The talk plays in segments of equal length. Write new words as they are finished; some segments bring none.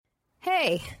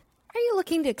Hey, are you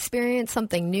looking to experience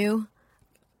something new?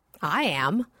 I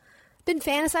am. Been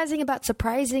fantasizing about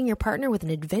surprising your partner with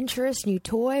an adventurous new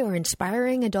toy or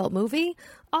inspiring adult movie?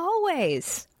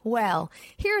 Always. Well,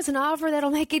 here's an offer that'll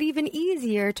make it even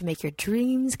easier to make your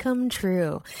dreams come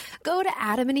true. Go to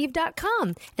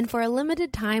adamandeve.com, and for a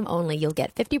limited time only, you'll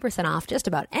get 50% off just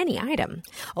about any item.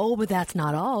 Oh, but that's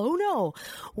not all. Oh, no.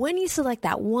 When you select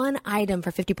that one item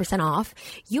for 50% off,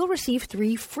 you'll receive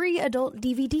 3 free adult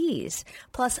DVDs,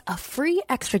 plus a free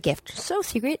extra gift. So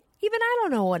secret, even I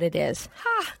don't know what it is.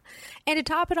 Ha! And to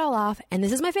top it all off, and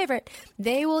this is my favorite,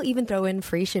 they will even throw in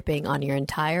free shipping on your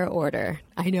entire order.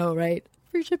 I know, right?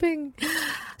 Free shipping.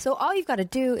 So all you've got to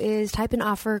do is type in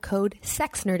offer code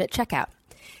SEXNERD at checkout.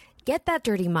 Get that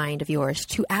dirty mind of yours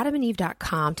to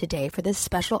adamandeve.com today for this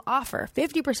special offer.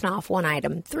 50% off one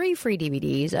item, 3 free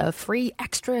DVDs, a free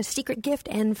extra secret gift,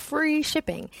 and free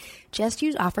shipping. Just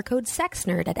use offer code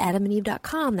SEXNERD at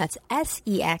adamandeve.com. That's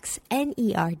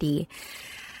SEXNERD.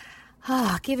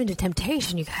 Give in to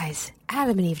temptation, you guys.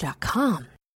 adamandeve.com.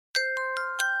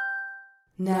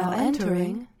 Now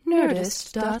entering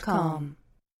Nerdist.com.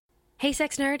 Hey,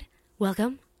 Sex Nerd.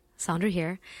 Welcome. Sandra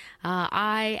here.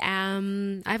 I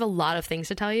have a lot of things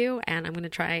to tell you, and I'm going to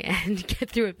try and get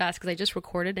through it fast because I just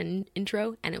recorded an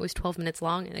intro, and it was 12 minutes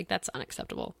long, and that's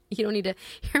unacceptable. You don't need to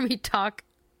hear me talk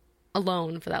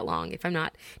alone for that long if I'm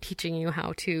not teaching you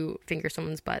how to finger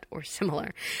someone's butt or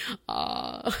similar.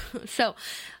 So,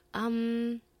 where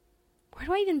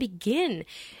do I even begin?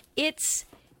 It's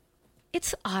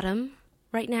autumn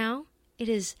right now. It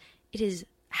is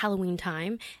Halloween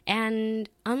time, and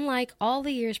unlike all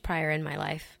the years prior in my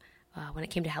life, when it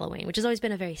came to Halloween, which has always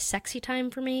been a very sexy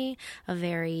time for me, a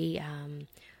very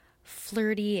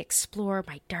flirty, explore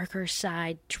my darker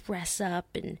side, dress up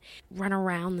and run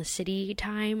around the city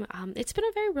time. It's been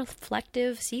a very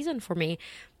reflective season for me.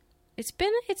 It's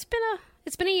been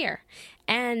a year,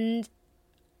 and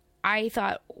I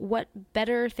thought, what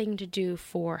better thing to do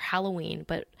for Halloween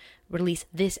but release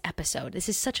this episode. This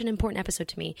is such an important episode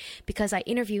to me because I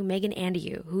interview Megan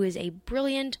Andelloux, who is a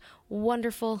brilliant,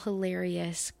 wonderful,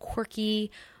 hilarious,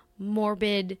 quirky,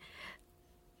 morbid,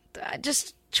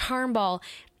 just charm ball.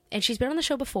 And she's been on the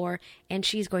show before, and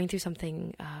she's going through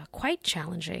something quite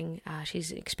challenging.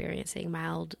 She's experiencing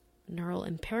mild neural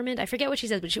impairment. I forget what she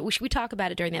says, but we talk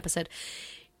about it during the episode.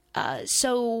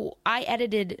 So I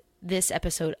edited this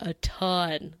episode a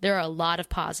ton. There are a lot of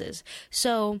pauses.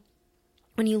 So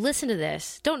when you listen to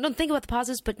this, don't think about the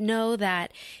pauses, but know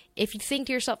that if you think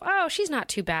to yourself, oh, she's not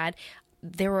too bad,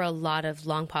 there were a lot of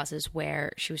long pauses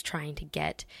where she was trying to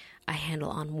get a handle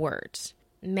on words.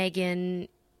 Megan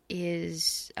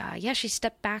is, she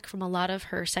stepped back from a lot of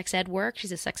her sex ed work.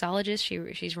 She's a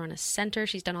sexologist. She's run a center.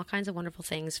 She's done all kinds of wonderful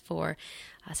things for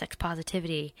sex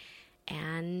positivity.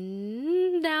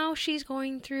 And now she's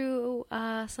going through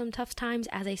some tough times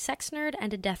as a sex nerd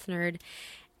and a death nerd.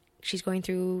 She's going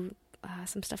through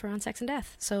some stuff around sex and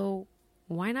death. So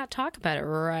why not talk about it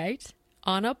right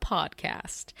on a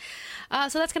podcast?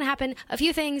 So that's going to happen. A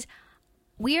few things.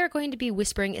 We are going to be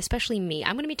whispering, especially me.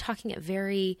 I'm going to be talking it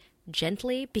very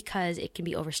gently because it can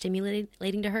be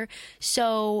overstimulating to her.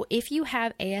 So if you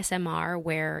have ASMR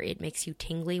where it makes you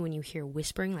tingly when you hear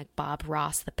whispering, like Bob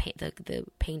Ross, the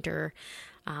painter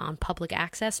on public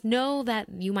access, know that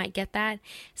you might get that.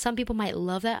 Some people might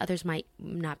love that. Others might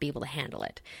not be able to handle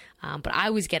it. But I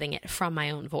was getting it from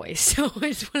my own voice. So I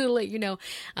just want to let you know,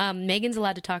 Megan's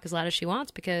allowed to talk as loud as she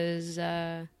wants because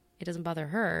it doesn't bother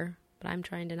her, but I'm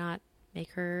trying to not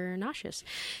make her nauseous.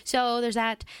 So there's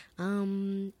that.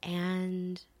 And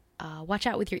watch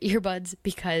out with your earbuds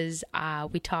because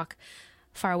we talk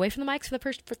far away from the mics for the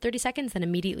first 30 seconds, then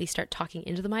immediately start talking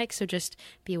into the mic. So just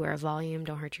be aware of volume.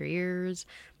 Don't hurt your ears.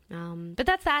 But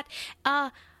that's that.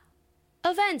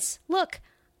 Events. Look,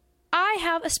 I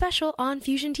have a special on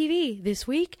Fusion TV this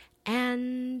week,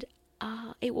 and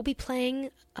it will be playing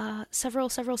several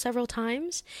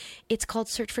times. It's called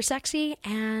Search for Sexy,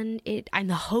 and I'm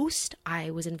the host.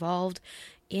 I was involved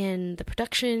in the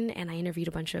production, and I interviewed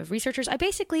a bunch of researchers. I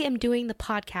basically am doing the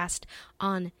podcast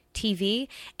on TV,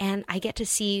 and I get to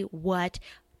see what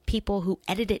people who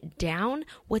edit it down,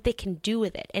 what they can do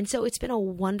with it. And so it's been a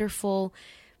wonderful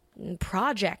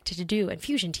project to do, and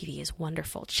Fusion TV is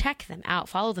wonderful. Check them out.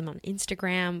 Follow them on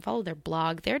Instagram. Follow their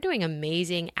blog. They're doing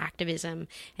amazing activism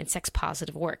and sex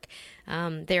positive work.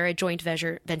 They're a joint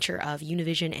venture of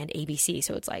Univision and ABC,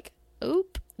 so it's like,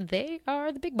 oop, they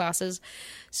are the big bosses.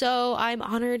 So I'm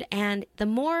honored, and the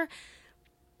more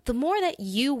that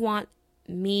you want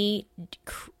me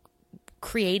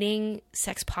creating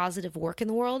sex positive work in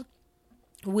the world,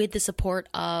 with the support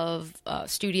of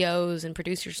studios and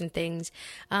producers and things.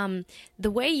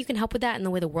 The way you can help with that and the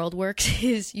way the world works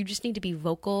is you just need to be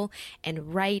vocal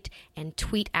and write and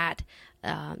tweet at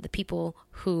the people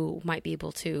who might be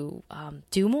able to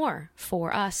do more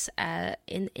for us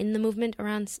in the movement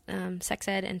around sex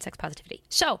ed and sex positivity.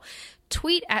 So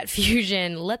tweet at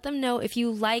Fusion. Let them know if you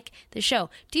like the show.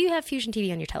 Do you have Fusion TV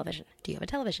on your television? Do you have a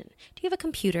television? Do you have a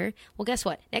computer? Well, guess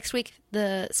what? Next week,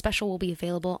 the special will be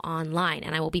available online,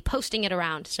 and I will be posting it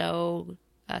around. So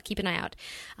keep an eye out.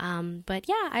 But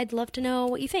yeah, I'd love to know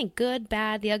what you think. Good,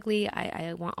 bad, the ugly.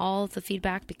 I want all of the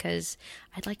feedback because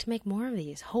I'd like to make more of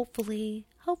these. Hopefully.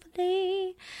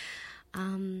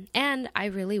 And I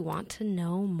really want to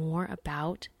know more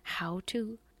about how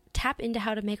to tap into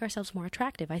how to make ourselves more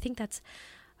attractive. I think that's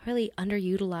a really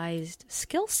underutilized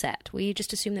skill set. We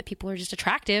just assume that people are just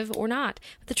attractive or not.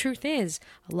 But the truth is,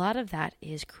 a lot of that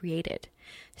is created.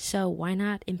 So why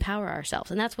not empower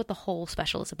ourselves? And that's what the whole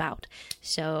special is about.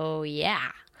 So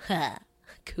yeah.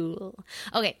 Cool.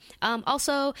 Okay.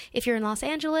 Also, if you're in Los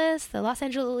Angeles, the Los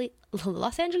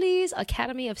Angeles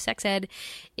Academy of Sex Ed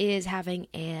is having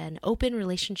an open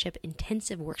relationship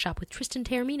intensive workshop with Tristan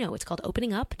Taormino. It's called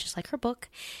Opening Up, just like her book.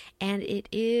 And it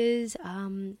is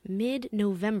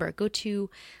mid-November. Go to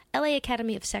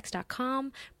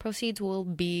laacademyofsex.com. Proceeds will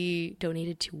be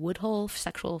donated to Woodhull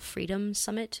Sexual Freedom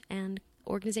Summit and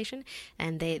organization,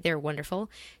 and they're wonderful.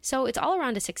 So it's all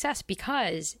around a success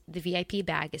because the VIP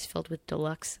bag is filled with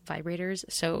deluxe vibrators,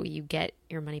 so you get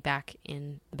your money back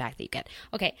in the bag that you get.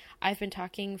 Okay, I've been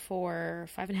talking for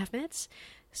 5.5 minutes,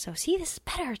 so see, this is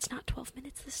better. It's not 12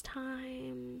 minutes this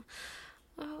time.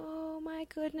 Oh my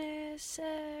goodness,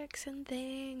 sex and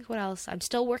things. What else? I'm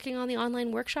still working on the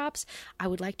online workshops. I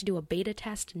would like to do a beta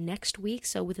test next week,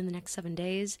 so within the next 7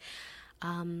 days.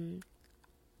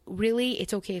 Really,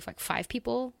 it's okay if like 5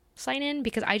 people sign in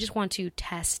because I just want to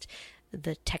test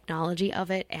the technology of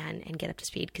it and get up to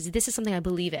speed because this is something I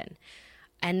believe in.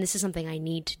 And this is something I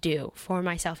need to do for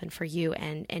myself and for you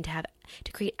and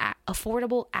to create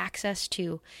affordable access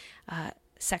to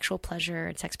sexual pleasure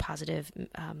and sex positive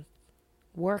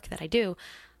work that I do.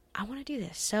 I want to do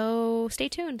this. So stay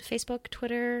tuned. Facebook,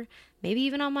 Twitter, maybe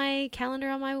even on my calendar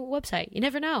on my website. You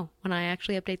never know when I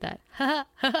actually update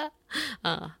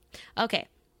that. Okay.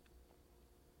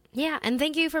 Yeah, and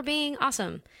thank you for being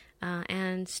awesome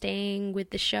and staying with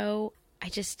the show. I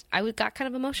got kind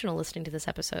of emotional listening to this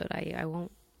episode. I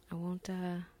won't hold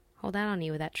out on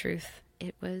you with that truth.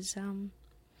 It was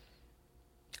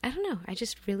I don't know. I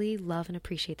just really love and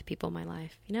appreciate the people in my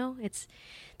life. You know,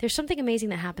 there's something amazing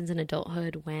that happens in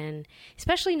adulthood when,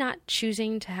 especially not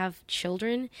choosing to have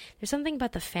children, there's something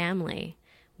about the family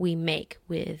we make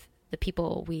with the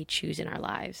people we choose in our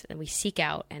lives and we seek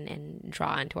out and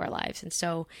draw into our lives. And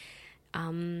so,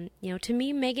 to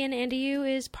me, Megan Andelloux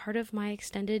is part of my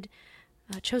extended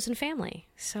chosen family.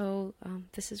 So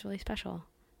this is really special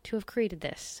to have created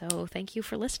this. So thank you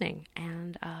for listening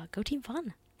and go Team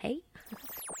Fun. Hey.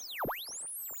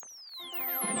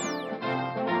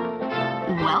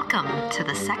 Welcome to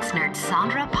the Sex Nerd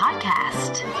Sandra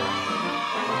podcast.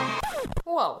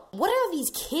 Whoa, what are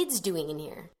these kids doing in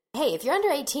here? Hey, if you're under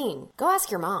 18, go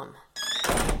ask your mom.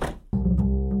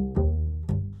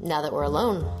 Now that we're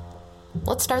alone,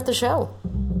 let's start the show.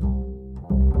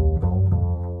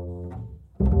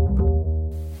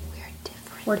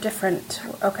 We're different.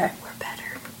 Okay. We're better.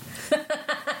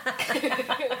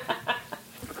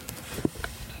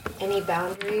 Any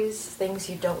boundaries? Things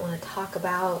you don't want to talk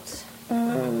about?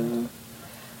 Any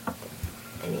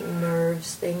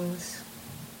nerves, things?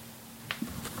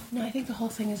 No, I think the whole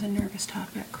thing is a nervous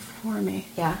topic for me.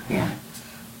 Yeah? Yeah.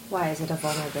 Why? Is it a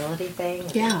vulnerability thing?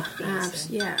 Yeah.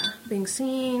 Yeah. Being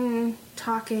seen,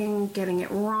 talking, getting it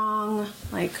wrong.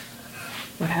 Like,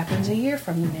 what happens a year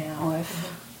from now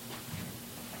if...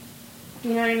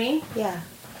 You know what I mean? Yeah.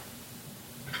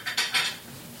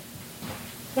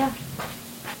 Yeah.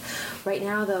 Right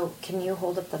now, though, can you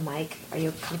hold up the mic? Are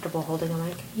you comfortable holding a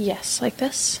mic? Yes, like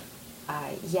this?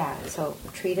 Yeah, so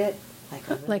treat it like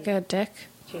a... Like a dick?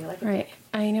 Treat it like a right. dick.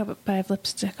 I know, but I have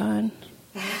lipstick on.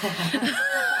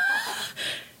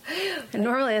 And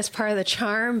normally that's part of the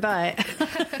charm, but...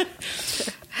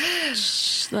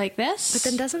 Like this? But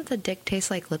then doesn't the dick taste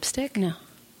like lipstick? No.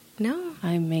 No?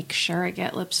 I make sure I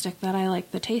get lipstick that I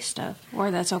like the taste of,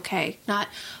 or that's okay. Not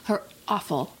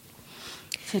awful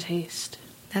to taste.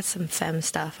 That's some femme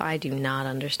stuff I do not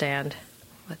understand.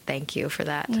 But thank you for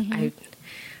that. Mm-hmm. I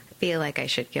feel like I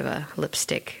should give a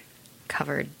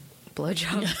lipstick-covered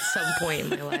blowjob at some point in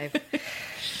my life.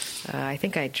 I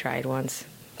think I tried once.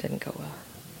 Didn't go well.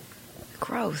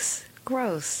 Gross.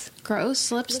 Gross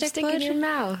lipstick in your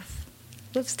mouth.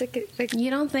 lipstick. Like, You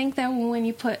don't think that when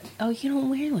you put... Oh, you don't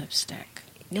wear lipstick.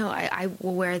 no, I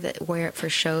will wear it for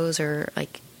shows or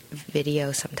like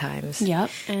video sometimes. Yep.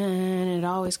 And it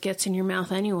always gets in your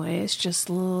mouth anyways, just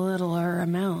littler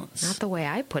amounts. Not the way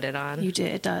I put it on. You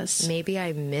did. It does. Maybe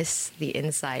I miss the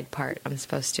inside part. I'm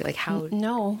supposed to, like, how...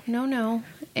 No.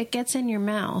 It gets in your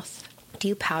mouth. Do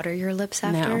you powder your lips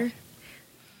after?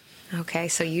 No. Okay,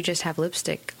 so you just have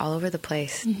lipstick all over the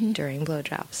place during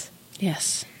blowjobs.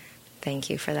 Yes. Thank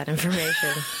you for that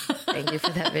information. Thank you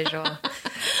for that visual.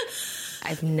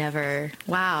 I've never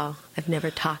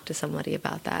talked to somebody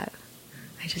about that.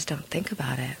 I just don't think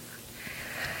about it.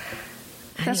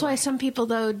 That's why Anyway. some people,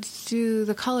 though, do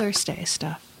the color stay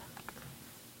stuff.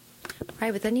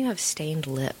 Right, but then you have stained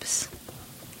lips.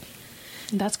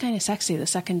 That's kind of sexy the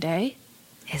second day.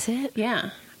 Is it?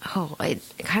 Yeah. Oh, it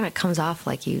kind of comes off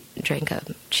like you drank a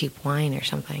cheap wine or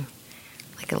something.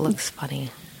 Like, it looks funny.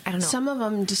 I don't know. Some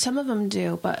of them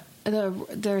do, but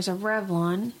there's a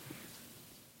Revlon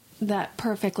that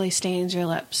perfectly stains your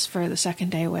lips for the second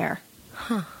day wear.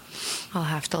 Huh. I'll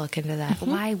have to look into that.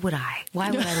 Why would I? Why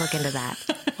would I look into that?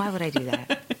 Why would I do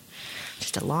that?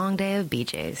 Just a long day of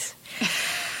BJ's.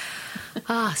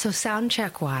 So sound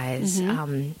check wise,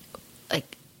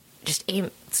 like, just aim.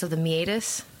 So the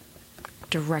meatus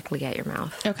directly at your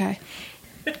mouth. Okay.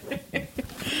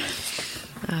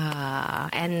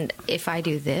 And if I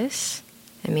do this,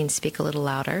 it means speak a little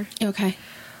louder. Okay.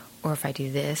 Or if I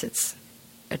do this, it's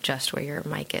adjust where your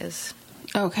mic is.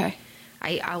 Okay.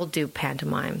 I will do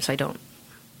pantomime so I don't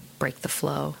break the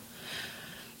flow.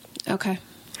 Okay.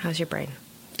 How's your brain?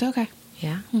 It's okay.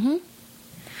 Yeah? Mm-hmm.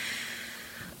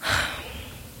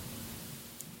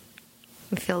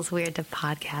 It feels weird to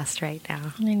podcast right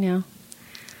now. I know.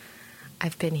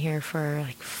 I've been here for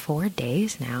like 4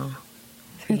 days now.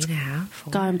 3.5,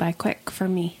 4. Gone by quick for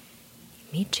me.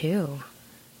 Me too.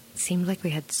 It seemed like we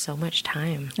had so much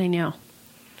time. I know.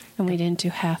 And we didn't do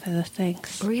half of the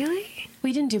things. Really?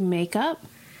 We didn't do makeup.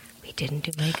 We didn't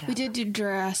do makeup. We did do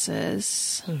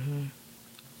dresses.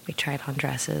 We tried on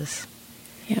dresses.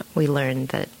 Yeah. We learned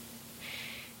that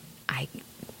I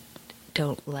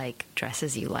don't like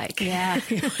dresses you like. Yeah.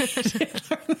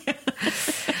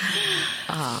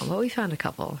 But we found a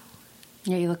couple.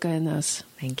 Yeah, you look good in those.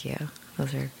 Thank you.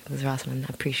 Those are awesome, and I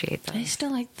appreciate I those.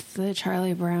 still like the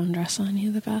Charlie Brown dress on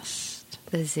you the best.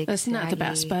 The zigzag. It's not the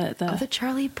best, but the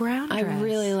Charlie Brown dress. I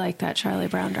really like that Charlie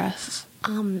Brown dress.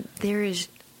 There is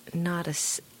not a.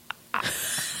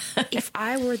 If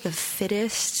I were the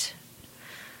fittest,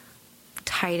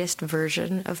 tightest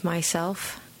version of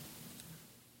myself,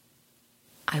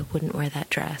 I wouldn't wear that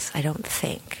dress. I don't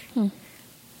think.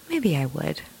 Maybe I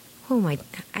would.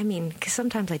 I mean, because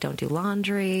sometimes I don't do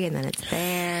laundry, and then it's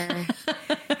there.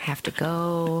 I have to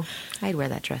go. I'd wear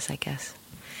that dress, I guess.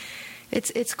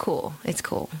 It's cool. It's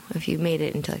cool. If you made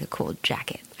it into like a cool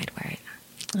jacket, I'd wear it.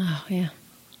 Oh, yeah.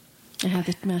 I had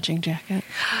the matching jacket.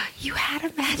 You had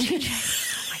a matching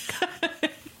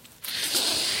jacket.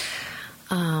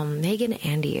 Oh my god. Megan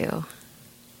and you,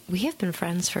 we have been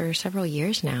friends for several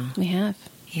years now. We have.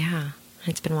 Yeah,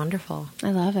 it's been wonderful.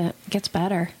 I love it. It gets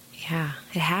better. Yeah,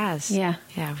 it has. Yeah.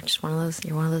 Yeah, we're just one of those.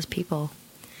 You're one of those people.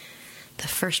 The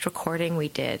first recording we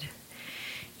did,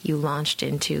 you launched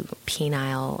into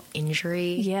penile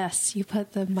injury. Yes, you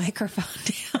put the microphone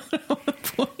down at one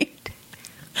point.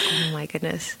 Oh my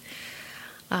goodness.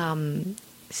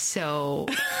 So,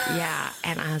 yeah,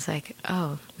 and I was like,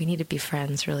 oh, we need to be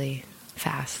friends really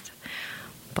fast.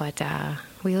 But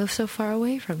we live so far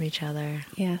away from each other,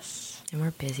 Yes. and we're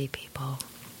busy people.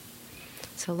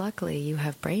 So luckily you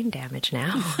have brain damage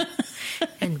now,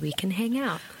 and we can hang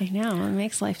out. I know. It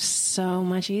makes life so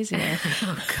much easier.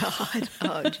 Oh, God.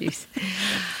 Oh, jeez.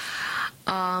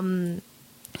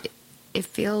 It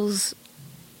feels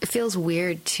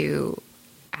weird to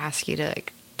ask you to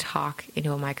like talk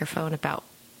into a microphone about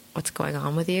what's going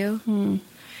on with you. And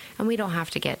we don't have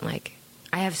to get like,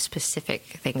 I have specific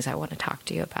things I want to talk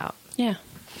to you about. Yeah.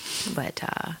 But,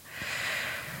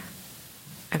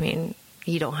 I mean,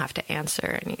 you don't have to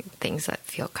answer any things that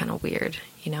feel kind of weird,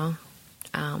 you know?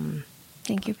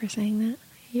 Thank you for saying that.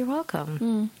 You're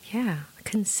welcome. Yeah.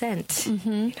 Consent.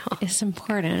 You know? It's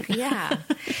important. Yeah.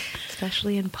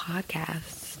 Especially in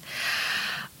podcasts.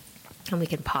 And we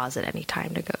can pause at any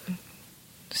time to go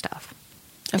stuff.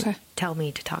 Okay. Tell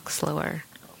me to talk slower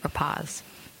or pause.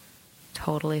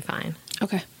 Totally fine.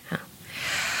 Okay. Yeah.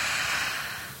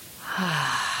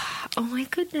 Oh my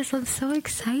goodness, I'm so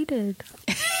excited.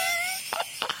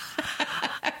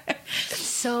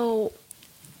 So,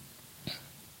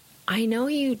 I know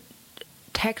you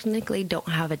technically don't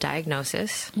have a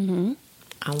diagnosis. I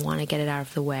want to get it out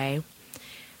of the way.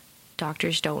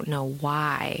 doctors don't know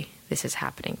why this is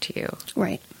happening to you.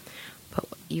 Right. But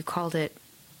you called it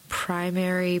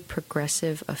primary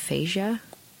progressive aphasia?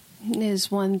 Is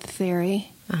one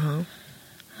theory. Uh-huh.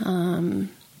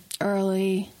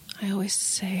 Early, I always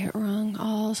say it wrong,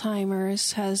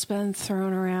 Alzheimer's has been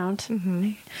thrown around.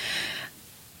 Mm-hmm.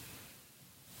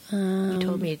 You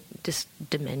told me just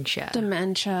dementia.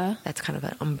 Dementia. That's kind of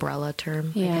an umbrella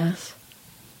term, Yeah. I guess.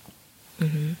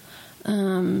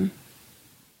 Mm-hmm.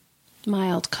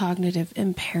 Mild cognitive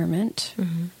impairment,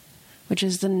 Mm-hmm. which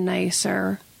is the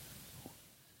nicer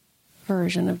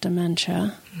version of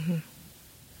dementia. Mm-hmm.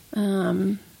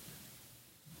 And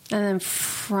then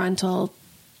frontal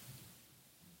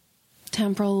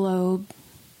temporal lobe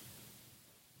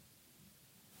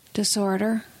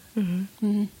disorder.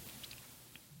 Mm-hmm.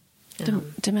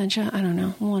 Dementia? I don't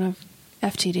know. One of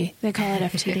FTD. They call it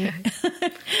FTD.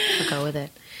 I'll go with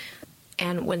it.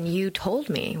 And when you told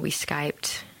me, we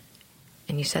Skyped,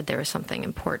 and you said there was something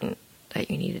important that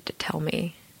you needed to tell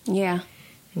me, Yeah.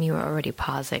 and you were already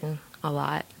pausing a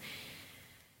lot,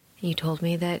 and you told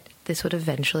me that this would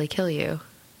eventually kill you.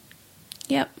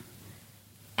 Yep.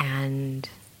 And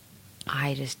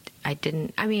I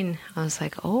was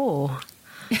like, oh...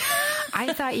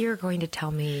 I thought you were going to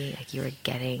tell me like you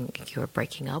were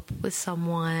breaking up with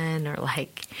someone, or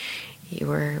like you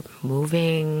were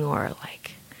moving, or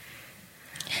like...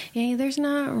 Yeah, there's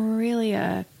not really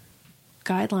a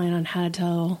guideline on how to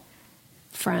tell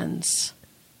friends.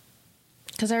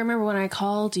 Because I remember when I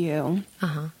called you,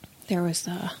 there was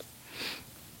the,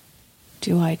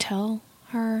 do I tell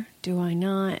her? Do I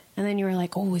not? And then you were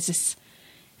like, oh, is this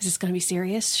going to be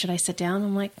serious? Should I sit down?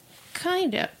 I'm like,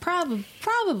 kind of,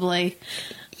 probably.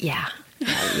 Yeah.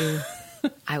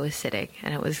 I was sitting,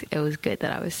 and it was good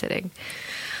that I was sitting.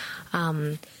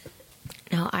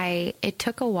 It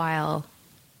took a while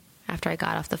after I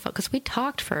got off the phone, because we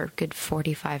talked for a good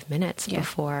 45 minutes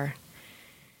before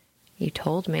you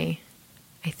told me,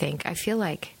 I think. I feel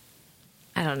like,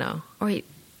 I don't know. Or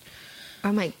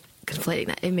am I conflating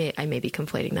that? I may be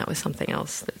conflating that with something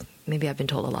else. Maybe I've been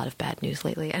told a lot of bad news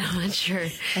lately. I'm not sure.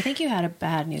 I think you had a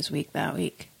bad news week that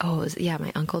week. Oh,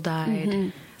 my uncle died. Mm-hmm.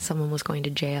 Someone was going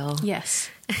to jail. Yes.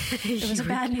 It was a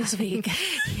bad news week.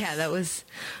 Yeah, that was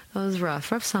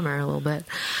rough summer a little bit.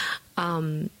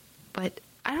 But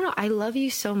I don't know. I love you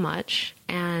so much,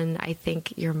 and I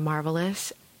think you're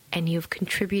marvelous, and you've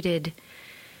contributed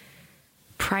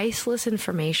priceless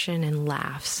information and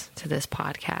laughs to this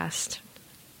podcast.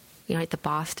 You know, at the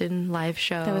Boston live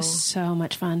show. That was so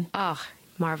much fun. Oh,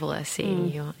 marvelous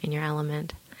seeing you in your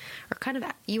element. Or kind of,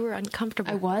 you were uncomfortable.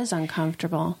 I was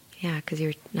uncomfortable. Yeah, because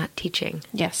you're not teaching.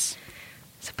 Yes.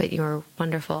 So, but you were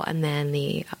wonderful. And then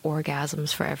the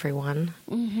orgasms for everyone.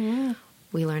 Mm-hmm.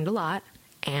 We learned a lot,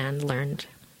 and learned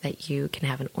that you can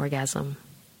have an orgasm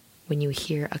when you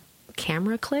hear a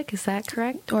camera click. Is that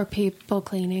correct? Or people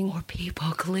cleaning.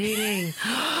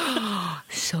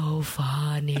 So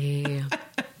funny.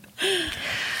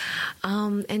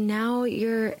 And now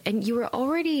you were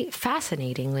already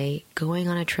fascinatingly going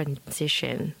on a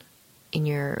transition in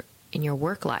your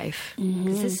work life.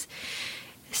 Because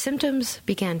symptoms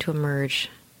began to emerge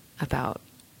about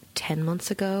 10 months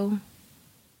ago,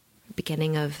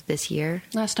 beginning of this year.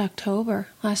 Last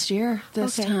year,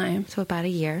 this time. So about a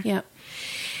year. Yep.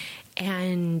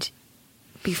 And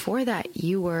before that,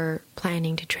 you were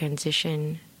planning to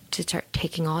transition to start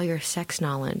taking all your sex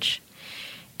knowledge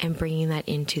and bringing that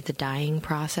into the dying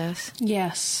process.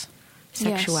 Yes.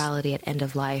 Sexuality at end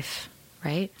of life,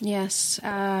 right? Yes.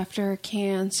 After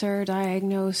cancer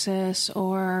diagnosis,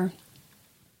 or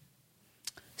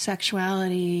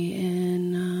sexuality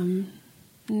in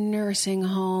nursing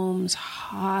homes,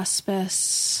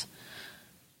 hospice,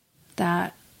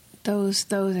 those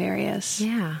areas.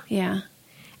 Yeah. Yeah.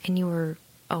 And you were,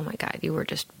 oh my God, you were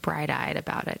just bright-eyed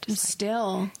about it.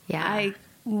 Still. Yeah. I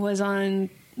was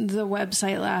on the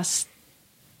website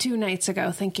 2 nights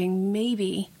ago thinking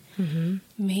maybe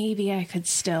I could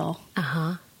still be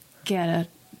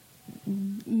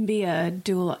a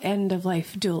doula,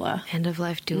 end-of-life doula.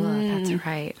 End-of-life doula, that's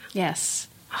right. Yes.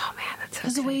 Oh man, that's so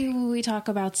Because the way we talk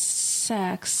about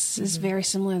sex is very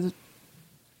similar,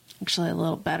 actually a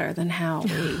little better than how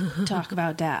we talk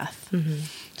about death.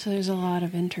 So there's a lot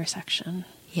of intersection.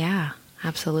 Yeah,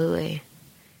 absolutely.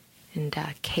 And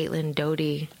Caitlin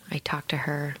Doty, I talked to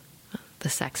her, the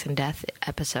Sex and Death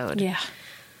episode. Yeah.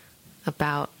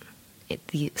 About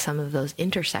some of those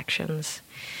intersections.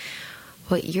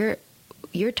 Well,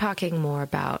 you're talking more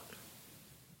about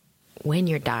when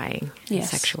you're dying and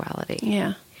sexuality.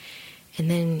 Yeah. And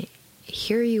then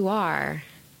here you are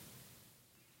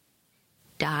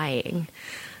dying,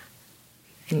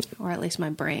 Or at least my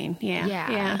brain. Yeah.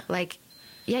 Yeah. Like,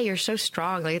 yeah, you're so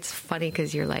strong. Like, it's funny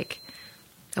because you're like,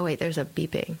 oh, wait, there's a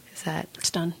beeping. Is that? It's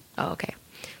done. Oh, okay.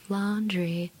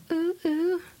 Laundry. Ooh,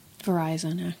 ooh.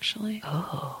 Verizon, actually.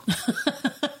 Oh.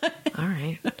 All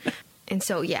right. And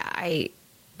so, yeah,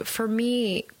 for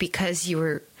me, because you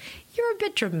were a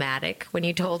bit dramatic when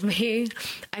you told me.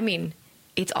 I mean,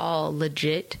 it's all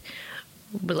legit,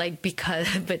 but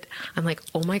but I'm like,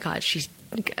 oh my God,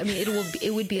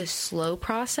 it would be a slow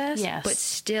process. Yes. But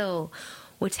still,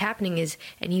 what's happening is,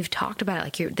 and you've talked about it,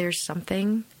 like there's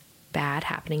something bad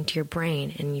happening to your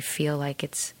brain and you feel like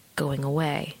it's going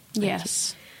away.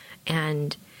 Yes.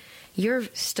 And you're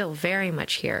still very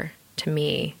much here to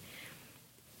me.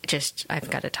 Just, I've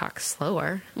got to talk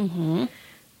slower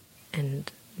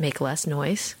and make less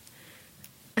noise.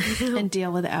 And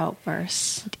deal with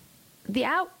outbursts. The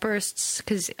outbursts,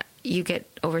 because you get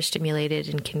overstimulated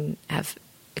and can have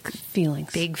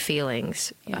Feelings. big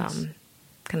feelings, Yes.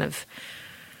 kind of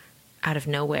out of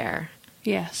nowhere.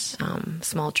 Yes.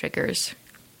 Small triggers.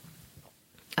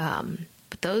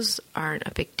 But those aren't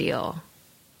a big deal,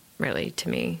 really, to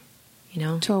me. You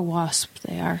know? To a wasp,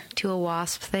 they are. To a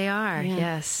wasp, they are, Yeah.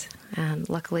 yes. And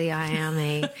luckily, I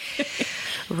am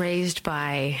raised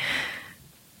by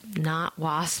not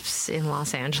wasps in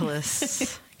Los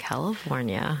Angeles,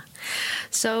 California.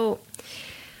 So,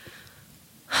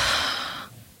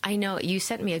 I know you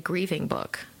sent me a grieving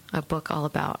book, a book all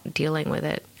about dealing with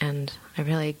it, and I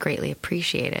really greatly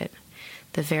appreciate it.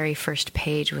 The very first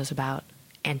page was about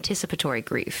anticipatory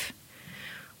grief,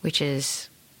 which is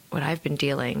what I've been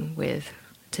dealing with.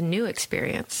 It's a new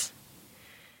experience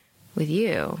with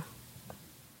you,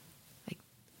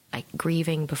 like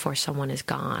grieving before someone is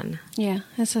gone. Yeah,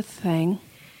 it's a thing.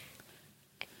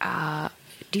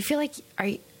 Do you feel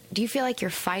like you're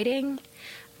fighting?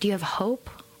 Do you have hope,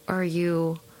 or are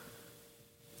you?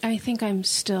 I think I'm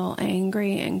still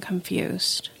angry and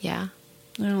confused. Yeah.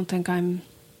 I don't think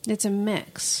it's a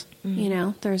mix. You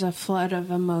know, there's a flood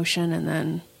of emotion and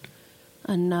then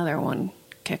another one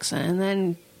kicks in. And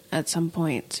then at some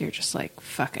point you're just like,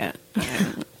 fuck it.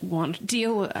 I don't want to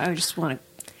deal with I just want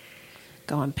to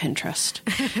go on Pinterest.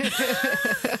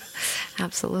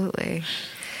 Absolutely.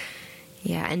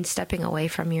 Yeah, and stepping away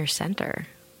from your center.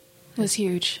 It was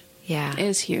huge. Yeah. It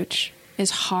is huge.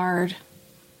 It's hard.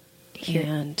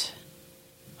 And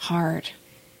hard.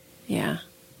 Yeah.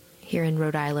 Here in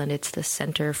Rhode Island, it's the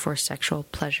Center for Sexual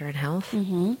Pleasure and Health.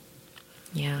 Mm-hmm.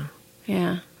 Yeah.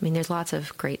 Yeah. I mean, there's lots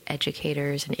of great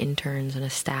educators and interns and a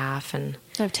staff and...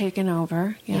 I've taken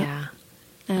over. Yeah.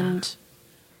 And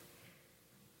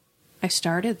I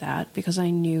started that because I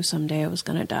knew someday I was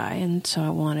going to die. And so I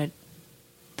wanted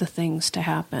the things to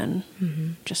happen. Mm-hmm.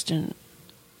 Just didn't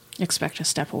expect to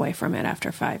step away from it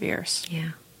after 5 years.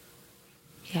 Yeah.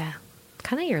 Yeah.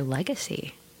 Kind of your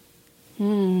legacy.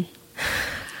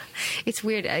 It's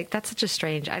weird. That's such a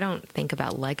strange... I don't think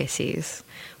about legacies.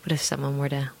 What if someone were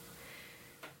to...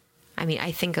 I mean,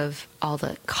 I think of all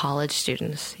the college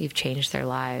students. You've changed their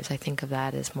lives. I think of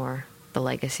that as more the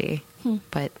legacy.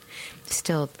 But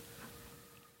still,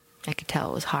 I could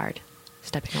tell it was hard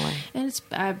stepping away. And it's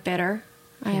bitter.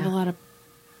 I have a lot of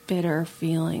bitter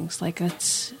feelings. Like, I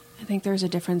think there's a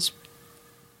difference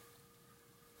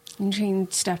between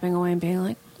stepping away and being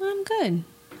like, I'm good.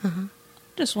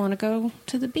 Just want to go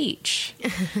to the beach,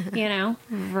 you know,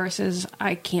 versus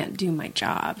I can't do my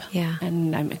job. Yeah.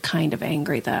 And I'm kind of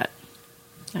angry that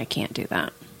I can't do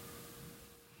that.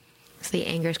 So the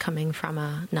anger is coming from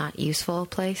a not useful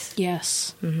place?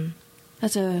 Yes. Mm-hmm.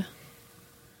 That's a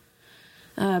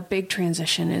big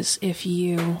transition is if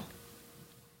you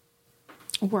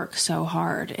work so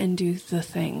hard and do the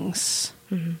things,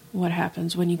 what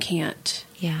happens when you can't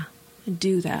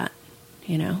do that,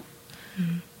 you know?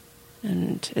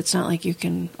 And it's not like you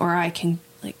can, or I can,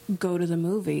 like, go to the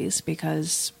movies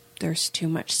because there's too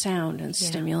much sound and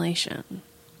stimulation.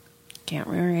 Can't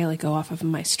really go off of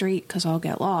my street because I'll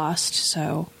get lost,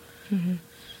 so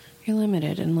you're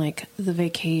limited in, like, the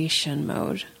vacation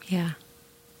mode. Yeah.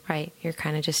 Right. You're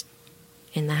kind of just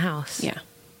in the house. Yeah.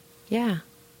 Yeah.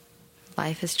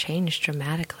 Life has changed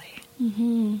dramatically.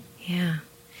 Yeah.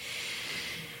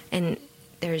 And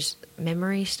there's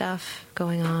memory stuff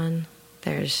going on.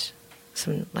 There's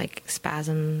some, like,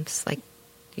 spasms, like,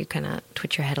 you kind of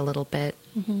twitch your head a little bit.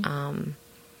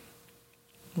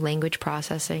 Language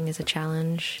processing is a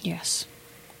challenge. Yes.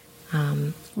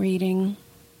 Reading.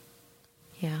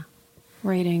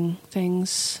 Writing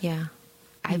things. Yeah.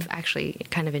 I've actually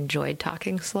kind of enjoyed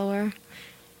talking slower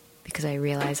because I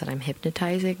realize that I'm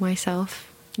hypnotizing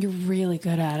myself. You're really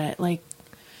good at it. Like,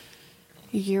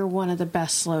 you're one of the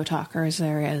best slow talkers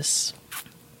there is.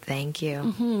 thank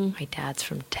you. My dad's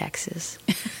from Texas.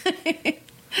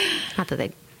 Not that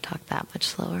they talk that much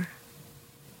slower.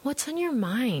 What's on your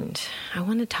mind? I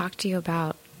want to talk to you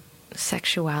about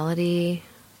sexuality.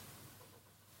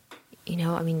 You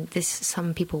know, I mean,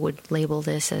 some people would label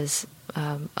this as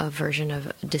a version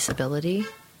of disability,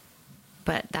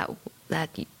 but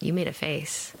that you made a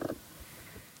face.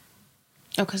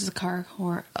 Oh, because the car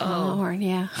horn. Oh, horn,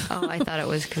 yeah. Oh, I thought it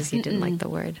was because you didn't like the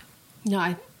word.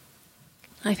 No,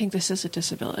 I think this is a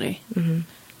disability. Mm-hmm.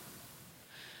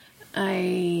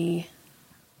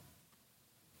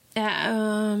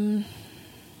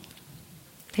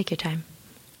 Take your time.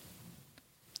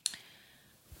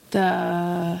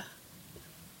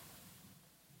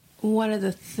 One of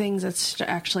the things that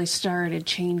actually started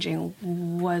changing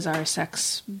was our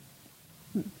sex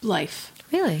life.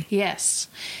 Really? Yes.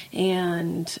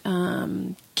 And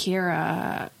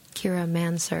Kira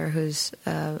Manser, who's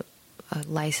a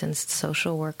licensed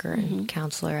social worker and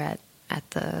counselor at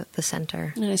the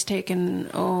center. and has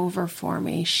taken over for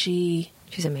me. She's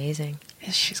amazing.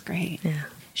 She's great. Yeah.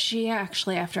 She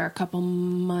actually, after a couple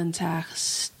months,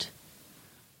 asked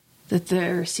that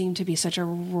there seemed to be such a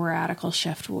radical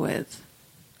shift with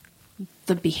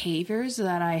the behaviors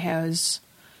that I was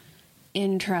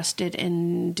interested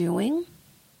in doing.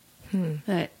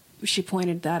 That she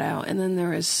pointed that out. And then there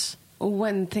was,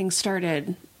 when things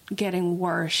started getting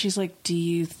worse, she's like, do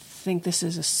you think this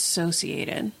is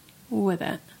associated with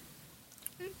it?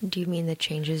 Do you mean the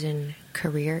changes in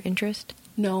career interest?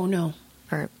 No.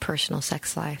 Or personal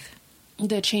sex life?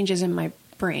 The changes in my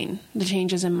brain. The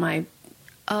changes in my...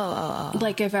 Oh.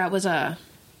 Like if that was a...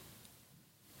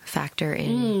 factor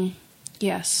in...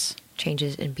 Yes.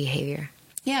 Changes in behavior.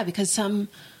 Yeah, because some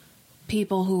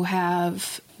people who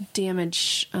have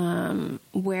damage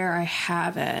where I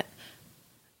have it,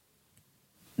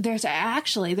 there's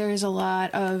a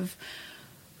lot of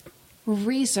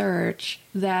research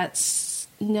that's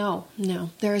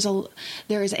there is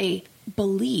a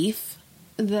belief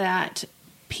that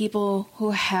people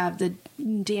who have the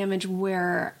damage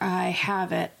where I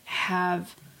have it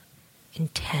have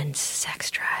intense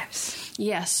sex drives.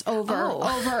 Yes,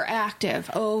 overactive,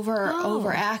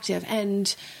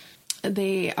 and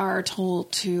they are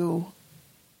told to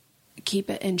keep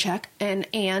it in check. And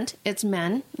it's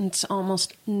men. It's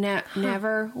almost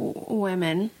never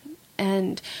women.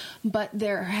 But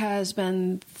there has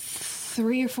been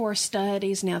 3 or 4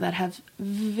 studies now that have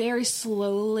very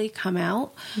slowly come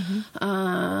out,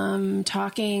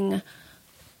 talking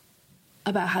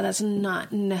about how that's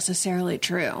not necessarily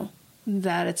true.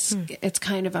 That it's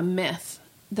kind of a myth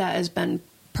that has been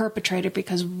perpetrated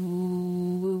because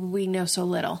we know so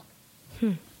little.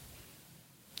 I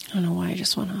don't know why I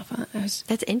just went off on that.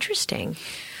 That's interesting.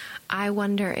 I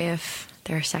wonder if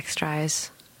their sex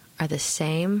drives are the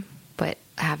same, but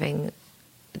having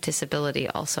disability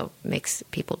also makes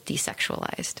people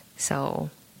desexualized. So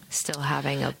still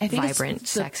having a vibrant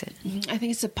sex. I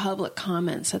think it's the public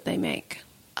comments that they make.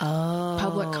 Oh.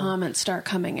 Public comments start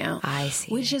coming out. I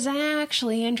see. Which is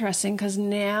actually interesting because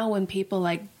now when people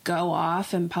like go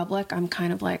off in public, I'm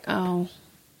kind of like, oh,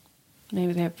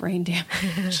 maybe they have brain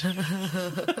damage.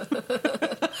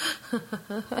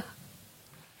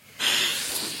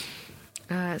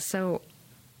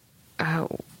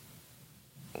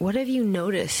 What have you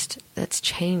noticed that's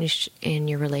changed in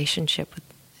your relationship with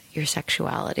your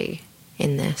sexuality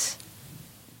in this?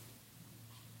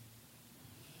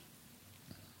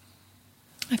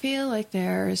 I feel like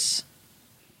there's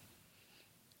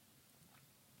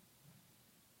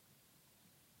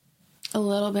a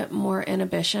little bit more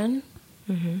inhibition.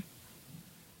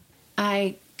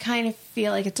 I kind of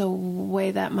feel like it's a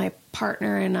way that my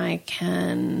partner and I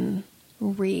can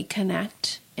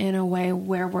reconnect in a way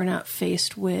where we're not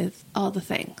faced with all the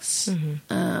things.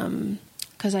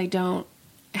 Because I don't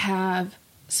have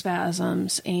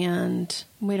spasms and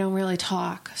we don't really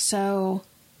talk. So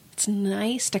it's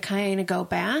nice to kind of go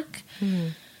back.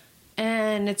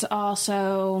 And it's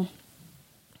also,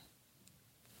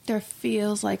 there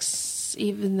feels like,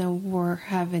 even though we're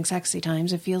having sexy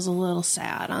times, it feels a little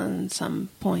sad on some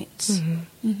points.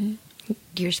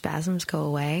 Your spasms go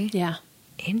away? Yeah.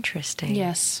 Interesting.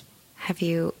 Yes. Have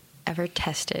you ever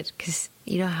tested? Because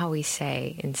you know how we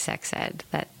say in sex ed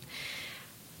that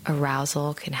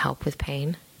arousal can help with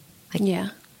pain?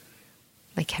 Yeah.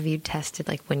 Like, have you tested,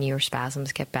 like, when your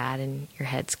spasms get bad and your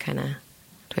head's kind of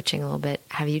twitching a little bit,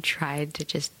 have you tried to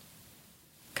just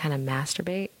kind of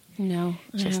masturbate? No.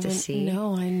 Just to see?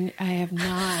 No, I have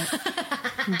not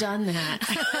done that.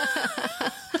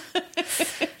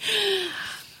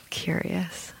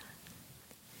 Curious.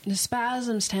 the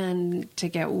spasms tend to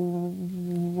get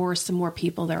worse the more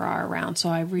people there are around, so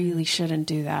I really shouldn't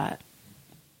do that.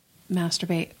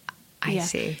 Masturbate. I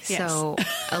see. Yes. So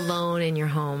alone in your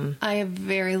home. I have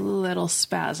very little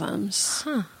spasms.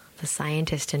 Huh. The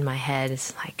scientist in my head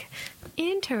is like,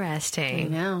 interesting. I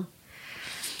know.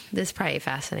 This probably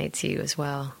fascinates you as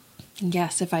well.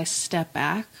 Yes, if I step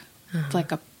back, it's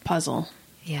like a puzzle.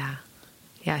 Yeah.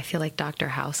 Yeah, I feel like Dr.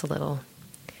 House a little.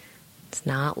 It's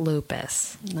not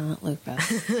lupus. Not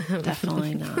lupus.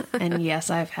 Definitely not. And yes,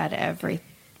 I've had every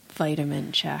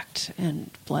vitamin checked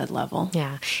and blood level.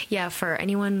 Yeah. Yeah, for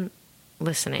anyone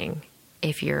listening,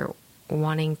 if you're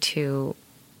wanting to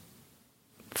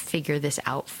figure this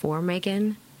out for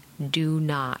Megan, do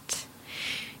not.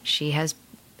 She has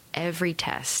every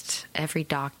test, every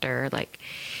doctor,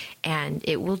 and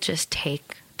it will just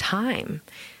take time.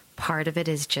 Part of it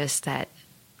is just that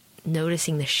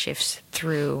noticing the shifts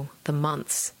through the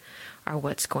months are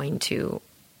what's going to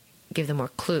give them more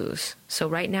clues. So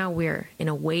right now we're in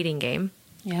a waiting game.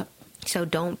 Yep. So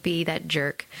don't be that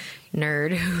jerk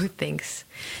nerd who thinks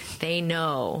they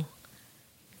know.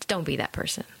 Don't be that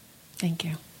person. Thank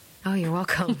you. Oh, you're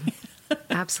welcome.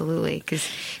 Absolutely.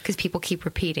 Because people keep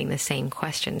repeating the same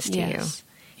questions to you.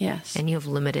 Yes. And you have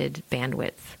limited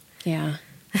bandwidth. Yeah.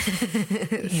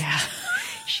 Yeah.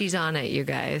 She's on it, you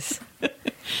guys.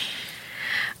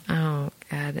 Oh,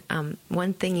 God.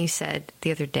 One thing you said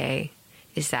the other day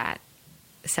is that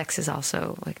sex is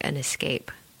also like an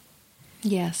escape.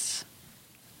 Yes.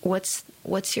 What's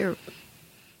your...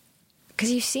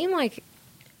 Because you seem like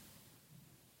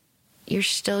you're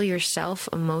still yourself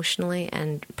emotionally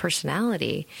and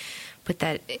personality, but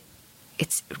that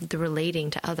it's the relating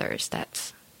to others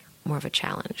that's more of a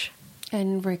challenge.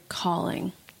 And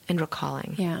recalling.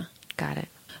 Yeah. Got it.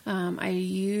 I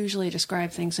usually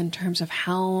describe things in terms of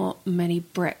how many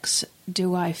bricks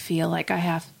do I feel like I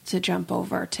have to jump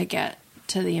over to get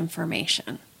to the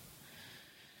information.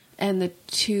 And the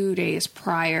 2 days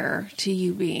prior to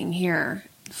you being here,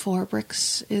 4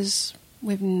 bricks is,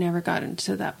 we've never gotten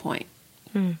to that point.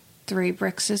 3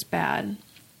 bricks is bad.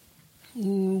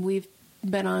 We've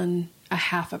been on a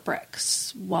half a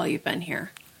bricks while you've been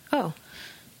here. Oh.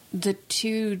 The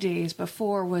 2 days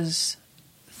before was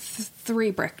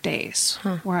 3 brick days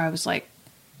where I was like,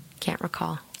 Can't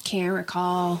recall.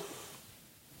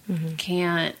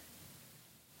 Can't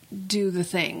do the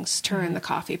things, turn the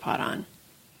coffee pot on.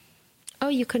 Oh,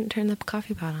 you couldn't turn the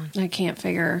coffee pot on. I can't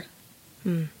figure.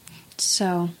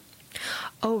 So.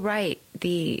 Oh, right.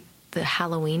 The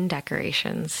Halloween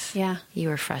decorations. Yeah. You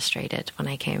were frustrated when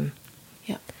I came.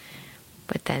 Yep.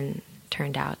 But then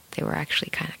turned out they were actually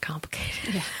kind of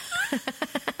complicated. Yeah.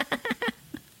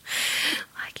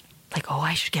 like, oh,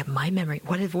 I should get my memory.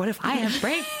 What if I have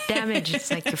brain damage? It's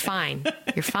like, you're fine.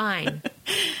 You're fine.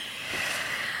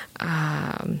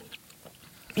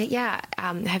 Yeah.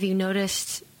 Have you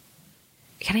noticed,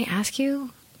 can I ask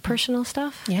you personal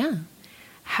stuff? Yeah.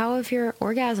 How have your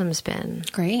orgasms been?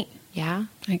 Great. Yeah.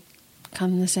 Like,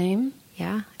 come the same.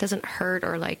 Yeah. It doesn't hurt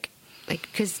or like,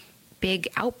 because big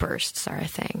outbursts are a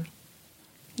thing.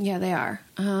 Yeah, they are.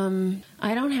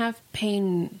 I don't have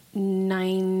pain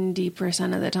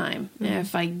 90% of the time.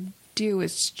 If I do,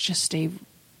 it's just a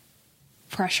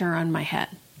pressure on my head.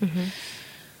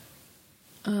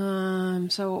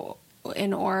 So,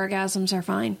 and orgasms are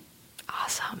fine.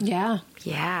 Awesome. Yeah.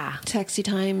 Yeah. Sexy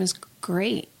time is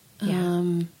great.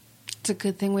 Yeah. It's a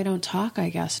good thing we don't talk, I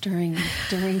guess, during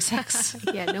sex.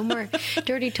 Yeah, no more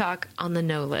dirty talk on the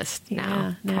no list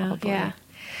now. Probably. Yeah.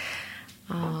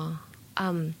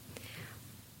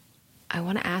 I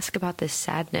want to ask about this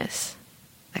sadness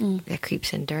that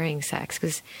creeps in during sex,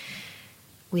 because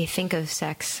we think of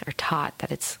sex, or taught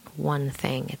that it's one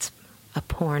thing. It's a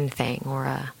porn thing or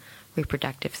a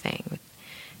reproductive thing.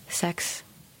 Sex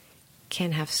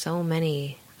can have so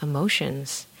many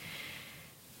emotions.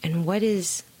 And what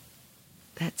is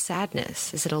that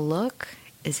sadness? Is it a look?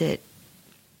 Is it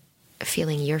a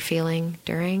feeling you're feeling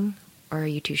during? Or are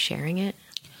you two sharing it?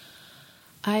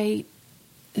 I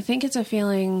think it's a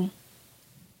feeling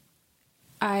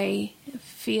I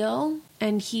feel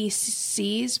and he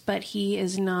sees, but he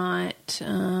is not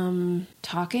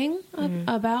talking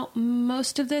about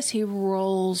most of this. He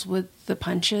rolls with the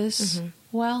punches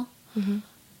well.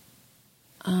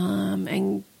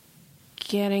 And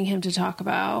getting him to talk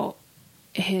about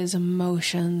his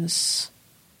emotions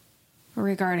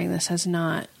regarding this has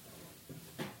not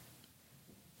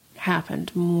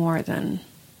happened more than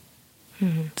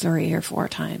 3 or 4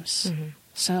 times.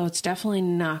 So it's definitely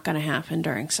not going to happen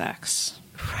during sex.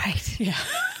 Right. Yeah.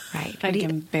 Right. I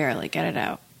can barely get it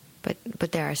out.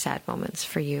 But there are sad moments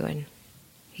for you and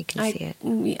You can see it.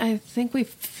 I think we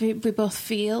both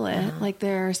feel it. Like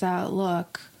there's that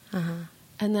look.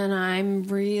 And then I'm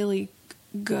really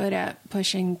good at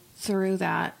pushing through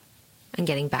that. And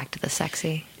getting back to the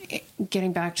sexy.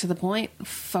 Getting back to the point.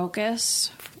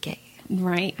 Focus.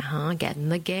 Right. Get in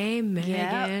the game, Megan.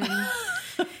 Yep.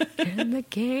 Get in the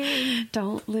game.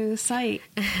 Don't lose sight.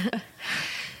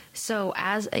 So,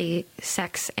 as a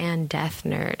sex and death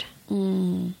nerd,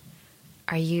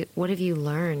 what have you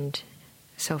learned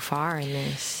so far in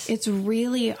this? It's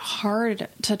really hard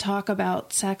to talk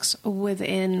about sex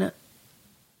within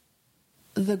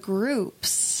the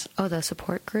groups. Oh, the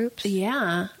support groups?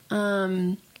 Yeah.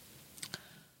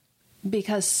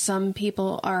 Because some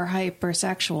people are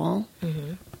hypersexual.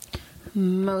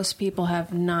 Most people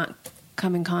have not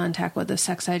come in contact with a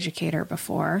sex educator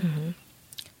before.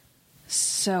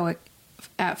 So it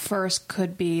at first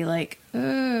could be like,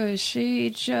 oh, she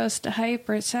just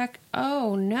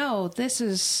oh no, this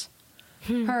is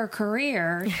her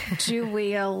career. Do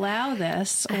we allow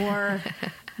this or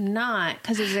not?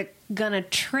 Because is it going to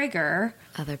trigger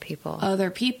other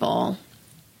people?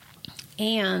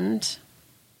 And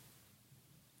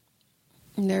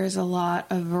there's a lot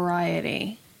of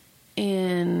variety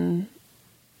in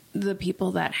the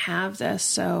people that have this.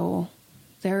 So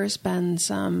there's been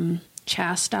some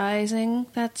chastising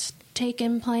that's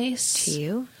taken place. To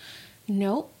you?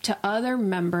 Nope. To other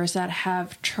members that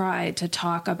have tried to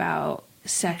talk about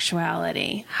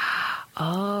sexuality.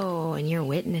 Oh, and you're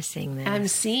witnessing this. I'm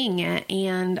seeing it,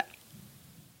 and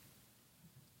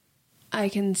I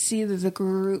can see that the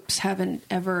groups haven't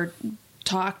ever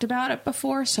talked about it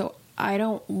before, so I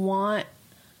don't want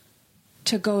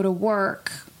to go to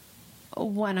work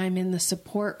when I'm in the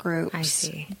support groups. I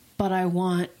see. But I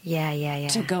want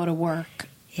to go to work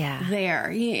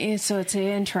there. Yeah, so it's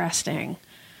interesting.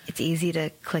 It's easy to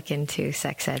click into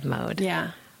sex ed mode.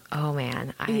 Yeah. Oh,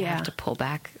 man. I have to pull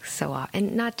back so often.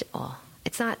 And not all.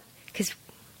 It's not because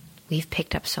we've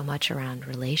picked up so much around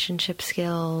relationship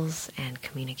skills and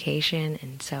communication.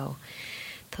 And so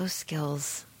those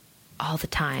skills all the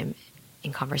time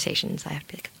in conversations, I have to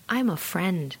be like, I'm a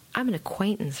friend. I'm an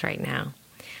acquaintance right now.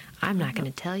 I'm not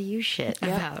going to tell you shit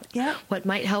about what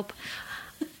might help.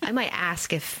 I might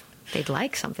ask if they'd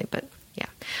like something, but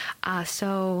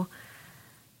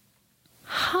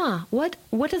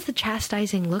what does the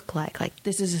chastising look like? Like,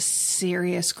 this is a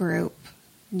serious group.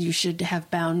 You should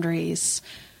have boundaries.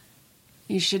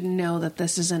 You should know that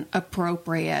this isn't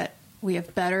appropriate. We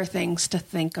have better things to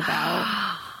think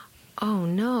about. Oh,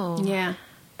 no. Yeah.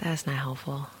 That's not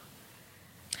helpful.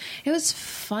 It was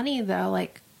funny, though,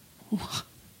 like,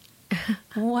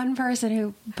 one person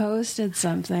who posted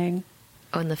something.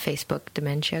 Oh, in the Facebook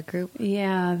dementia group?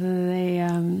 Yeah,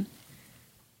 they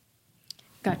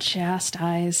got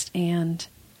chastised, and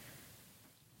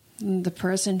the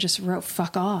person just wrote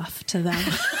 "fuck off" to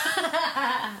them.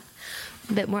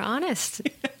 A bit more honest.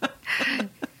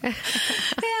 Yeah,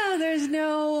 there's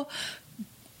no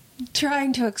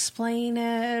trying to explain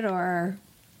it or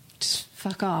just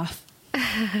fuck off.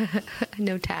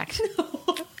 No tact.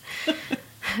 No.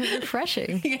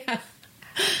 Refreshing. Yeah.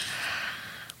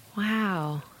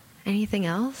 Wow. Anything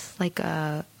else? Like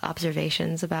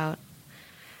observations about?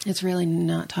 It's really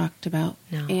not talked about.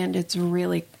 No. And it's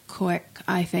really quick,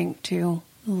 I think, to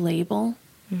label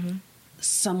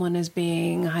someone as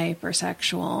being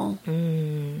hypersexual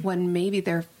when maybe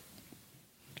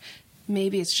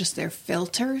it's just their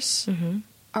filters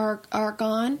are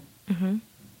gone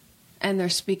and they're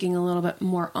speaking a little bit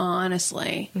more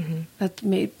honestly. That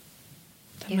might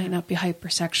not be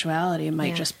hypersexuality. It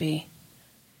might just be,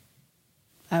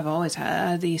 I've always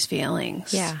had these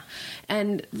feelings. Yeah.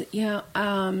 And,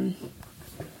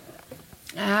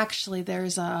 actually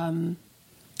there's,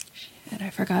 shit, I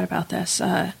forgot about this,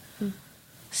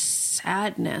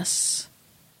 sadness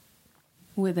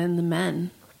within the men.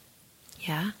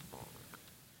 Yeah?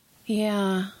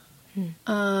 Yeah.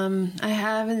 I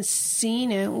haven't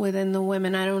seen it within the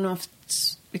women. I don't know if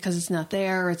it's because it's not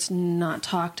there or it's not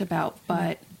talked about,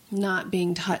 but not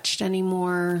being touched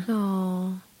anymore.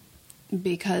 Oh.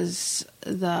 Because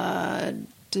the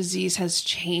disease has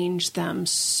changed them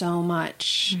so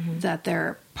much that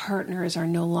their partners are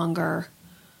no longer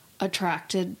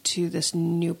attracted to this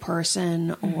new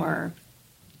person or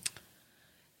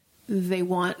they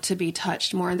want to be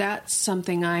touched more. That's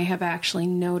something I have actually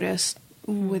noticed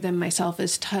within myself,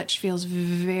 is touch feels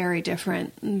very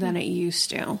different than it used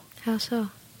to. How so?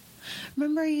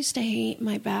 Remember I used to hate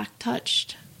my back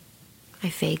touched? I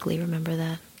vaguely remember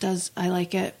that. I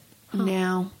like it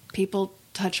now. People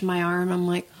touch my arm. I'm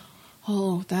like,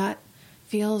 oh, that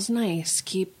feels nice.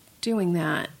 Keep doing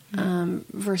that.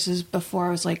 Versus before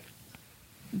I was like,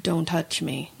 don't touch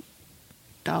me.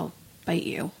 I'll bite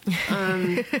you.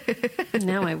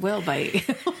 Now I will bite you.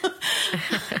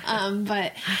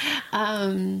 But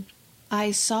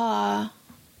I saw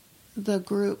the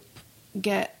group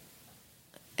get,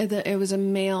 it was a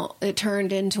male, it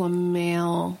turned into a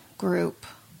male group.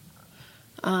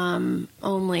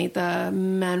 Only the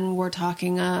men were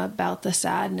talking about the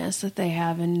sadness that they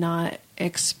have in not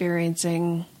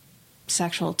experiencing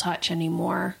sexual touch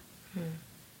anymore.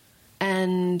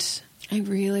 And I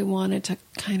really wanted to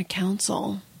kind of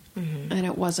counsel, and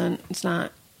that's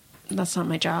not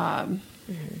my job.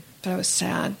 But it was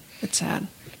sad. It's sad.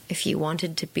 If you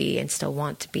wanted to be and still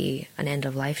want to be an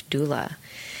end-of-life doula,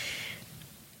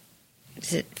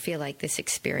 does it feel like this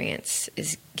experience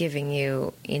is giving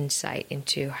you insight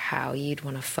into how you'd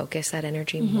want to focus that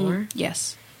energy more?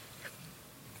 Yes.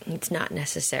 It's not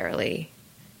necessarily,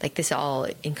 like, this all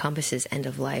encompasses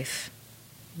end-of-life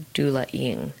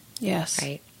doula-ing. Yes.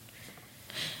 Right?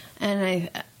 And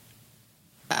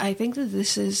I think that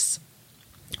this is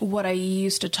what I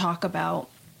used to talk about,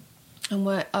 and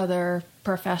what other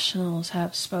professionals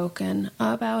have spoken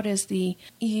about, is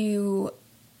you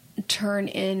turn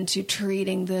into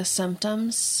treating the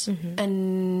symptoms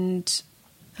and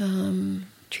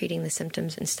treating the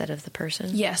symptoms instead of the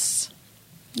person. Yes.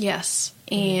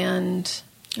 And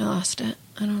I lost it.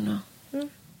 I don't know.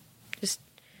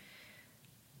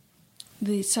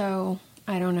 So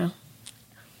I don't know.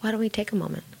 Why don't we take a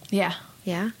moment? Yeah.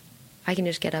 I can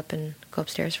just get up and go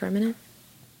upstairs for a minute.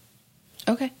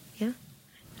 Okay. Yeah.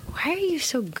 Why are you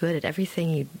so good at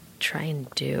everything you try and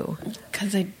do?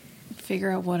 Because I figure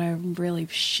out what I'm really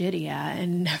shitty at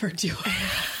and never do it.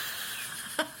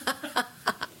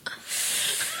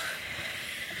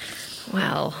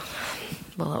 Well,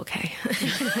 okay.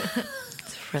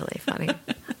 It's really funny.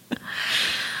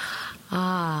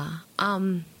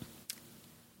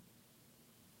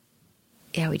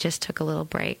 Yeah, we just took a little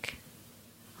break,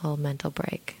 a little mental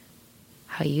break.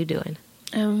 How you doing?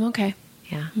 Okay.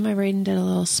 Yeah. My brain did a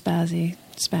little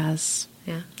spaz.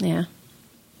 Yeah. Yeah.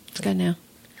 It's good now.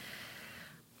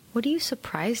 What are you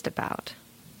surprised about?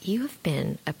 You have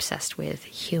been obsessed with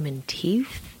human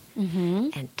teeth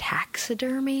and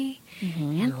taxidermy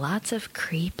and lots of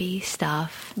creepy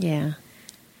stuff. Yeah.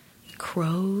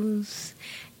 Crows,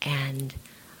 and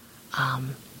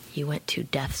you went to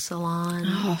Death Salon.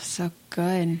 Oh, so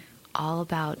good. All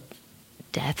about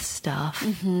death stuff,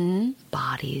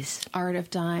 bodies. Art of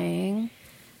dying.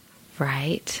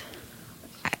 Right.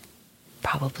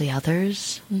 Probably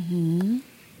others.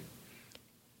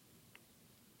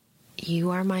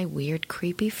 You are my weird,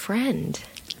 creepy friend.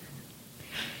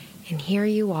 And here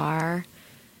you are,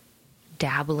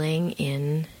 dabbling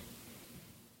in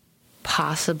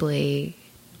possibly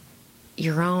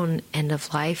your own end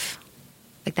of life.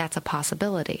 Like, that's a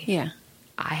possibility. Yeah.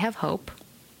 I have hope.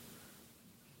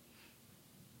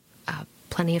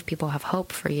 Plenty of people have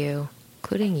hope for you,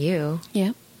 including you.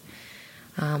 Yeah.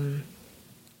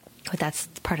 But that's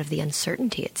part of the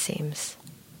uncertainty, it seems.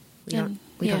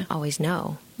 We don't always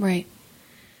know. Right.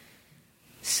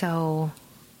 So,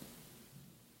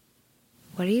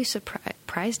 what are you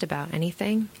surprised about?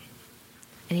 Anything?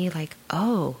 Any, like,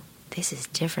 oh, this is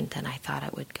different than I thought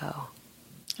it would go?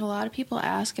 A lot of people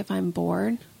ask if I'm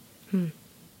bored.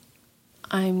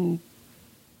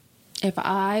 If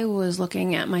I was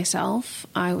looking at myself,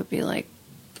 I would be like,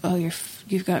 oh,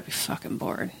 you've got to be fucking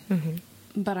bored.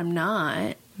 But I'm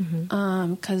not,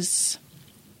 because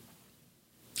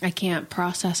I can't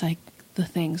process the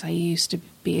things I used to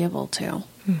be able to.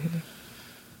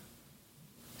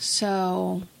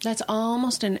 So that's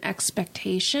almost an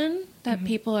expectation that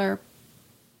people are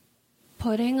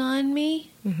putting on me,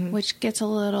 which gets a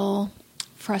little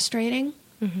frustrating.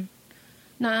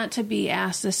 Not to be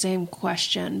asked the same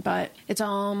question, but it's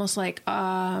almost like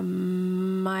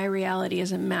my reality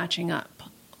isn't matching up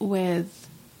with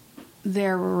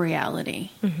their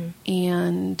reality.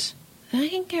 And that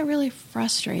can get really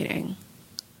frustrating,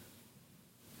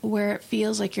 where it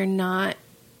feels like you're not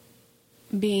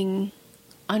being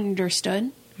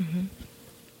understood.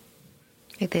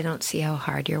 Like they don't see how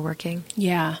hard you're working?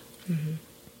 Yeah.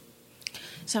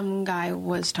 Some guy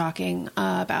was talking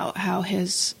about how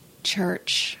his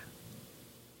church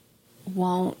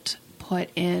won't put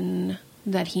in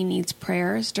that he needs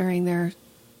prayers during their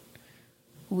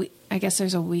I guess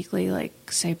there's a weekly,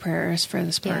 like, say prayers for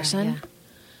this person. Yeah.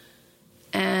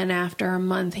 And after a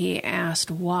month he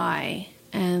asked why,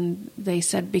 and they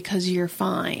said, because you're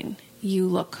fine. You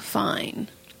look fine.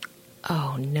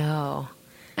 Oh, no.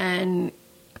 And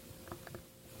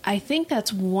I think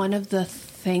that's one of the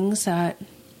things that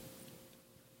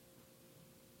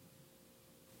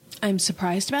I'm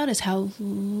surprised about is how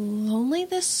lonely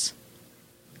this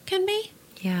can be.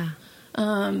 Yeah.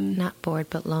 Not bored,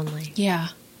 but lonely. Yeah.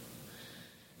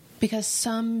 Because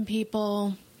some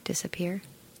people Disappear.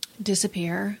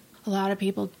 A lot of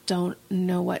people don't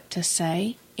know what to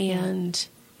say, and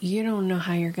you don't know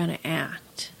how you're going to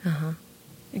act. Uh-huh.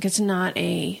 Like, it's not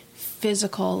a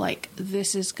physical, like,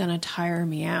 this is going to tire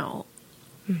me out.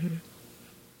 Mm-hmm.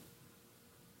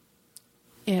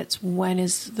 It's when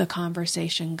is the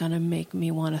conversation going to make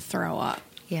me want to throw up?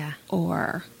 Yeah.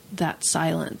 Or that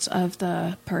silence of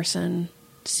the person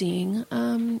seeing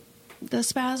the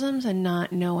spasms and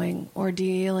not knowing, or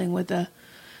dealing with the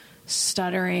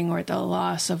stuttering or the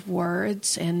loss of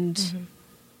words, and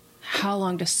how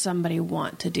long does somebody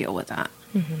want to deal with that?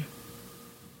 Mm-hmm.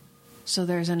 So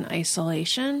there's an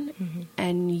isolation,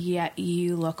 and yet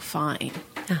you look fine.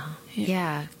 Uh-huh.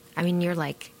 Yeah. I mean, you're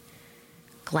like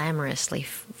glamorously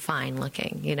fine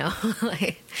looking, you know?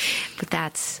 Like, but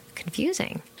that's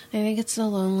confusing. I think it's the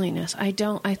loneliness. I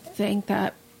think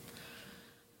that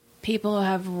people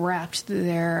have wrapped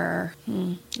their...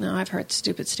 no, I've heard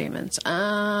stupid statements.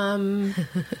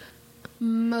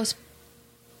 Most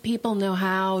people know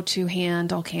how to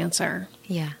handle cancer.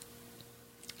 Yeah.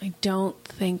 I don't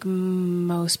think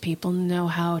most people know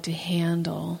how to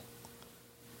handle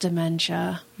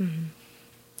dementia. Mm-hmm.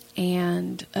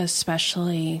 And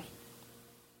especially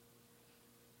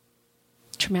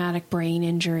traumatic brain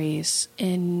injuries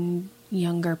in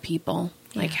younger people.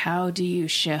 Yeah. Like, how do you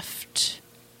shift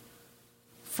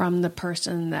from the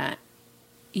person that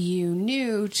you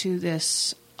knew to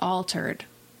this altered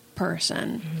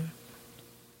person?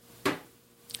 Mm-hmm.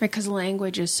 Because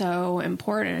language is so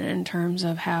important in terms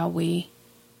of how we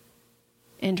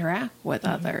interact with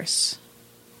others.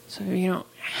 So you don't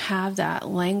have that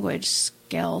language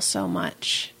skill so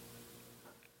much.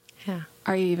 Yeah.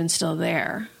 Are you even still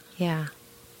there? Yeah.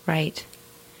 Right.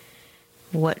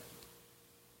 What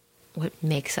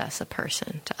makes us a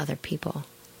person to other people?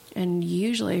 And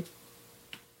usually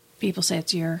people say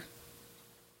it's your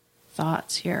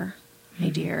thoughts, your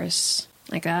ideas.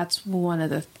 Like, that's one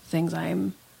of the things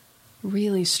I'm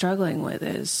really struggling with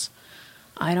is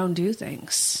I don't do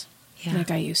things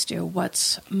like I used to.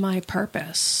 What's my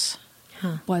purpose?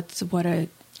 Huh.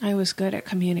 I was good at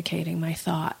communicating my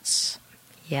thoughts.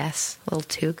 Yes, a little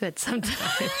too good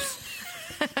sometimes.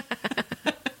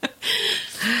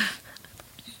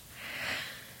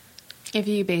 If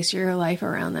you base your life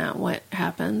around that, what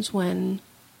happens when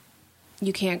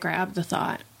you can't grab the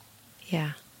thought?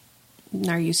 Yeah.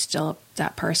 Are you still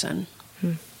that person?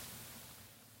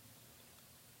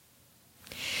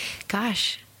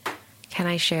 Gosh, can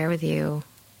I share with you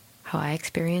how I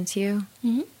experience you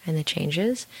and the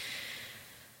changes?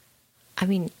 I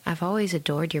mean, I've always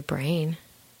adored your brain,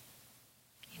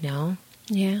 you know?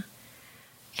 Yeah.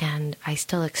 And I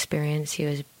still experience you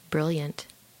as brilliant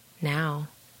now.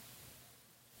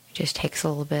 It just takes a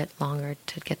little bit longer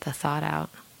to get the thought out.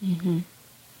 Mm-hmm.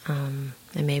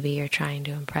 And maybe you're trying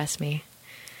to impress me.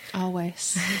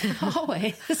 Always.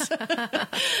 Always.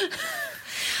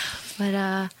 But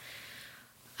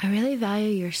I really value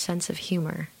your sense of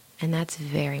humor. And that's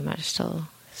very much still,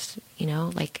 you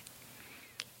know, like,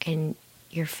 and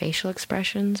your facial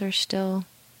expressions are still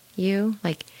you.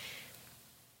 Like,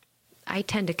 I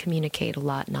tend to communicate a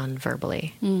lot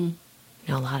non-verbally. You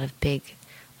know, a lot of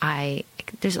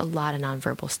there's a lot of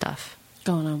non-verbal stuff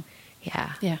going on.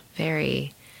 Yeah. Yeah.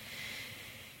 Very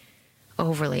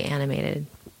overly animated,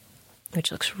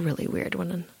 which looks really weird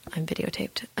when I'm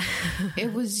videotaped.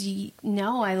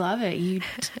 No, I love it. You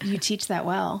teach that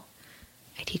well.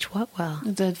 I teach what well?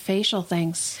 The facial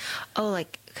things. Oh,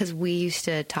 like, because we used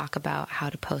to talk about how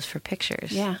to pose for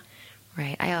pictures. Yeah.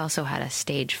 Right. I also had a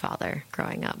stage father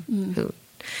growing up who,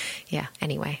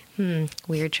 anyway,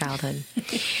 weird childhood.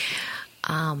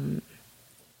 Well,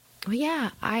 yeah,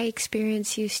 I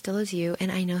experience you still as you,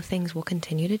 and I know things will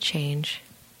continue to change,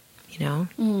 you know,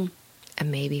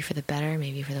 and maybe for the better,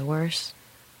 maybe for the worse.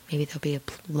 Maybe there'll be a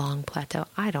long plateau.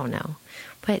 I don't know.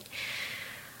 But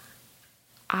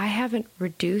I haven't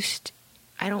reduced,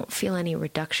 I don't feel any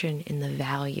reduction in the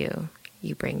value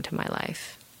you bring to my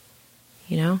life,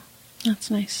 you know?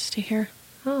 That's nice to hear.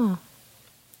 Oh,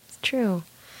 it's true.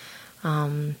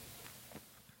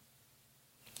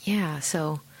 Yeah,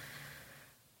 so,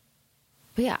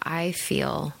 but yeah, I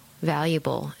feel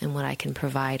valuable in what I can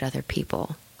provide other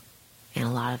people. And a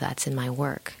lot of that's in my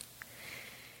work.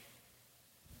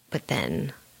 But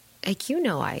then, like, you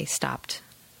know, I stopped,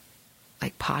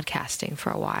 like, podcasting for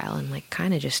a while and, like,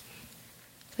 kind of just,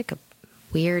 like, a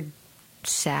weird,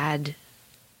 sad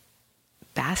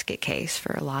basket case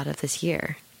for a lot of this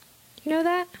year. You know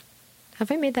that?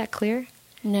 Have I made that clear?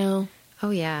 No. Oh,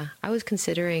 yeah. I was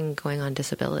considering going on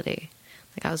disability.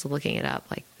 Like, I was looking it up.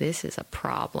 Like, this is a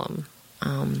problem.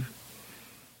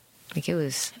 Like, it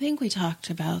was... I think we talked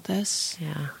about this.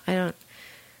 Yeah. I don't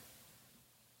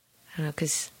know,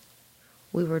 because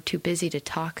we were too busy to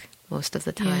talk most of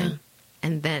the time. Yeah.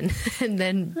 And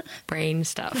then brain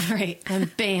stuff. Right.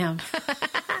 And bam.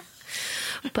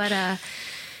 But I've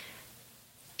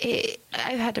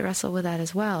had to wrestle with that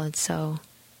as well. And so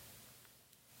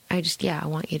I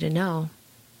want you to know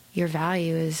your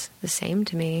value is the same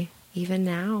to me even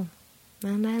now.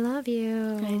 And I love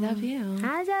you. I love you.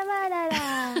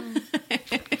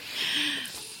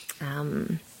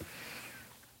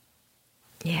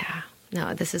 Yeah.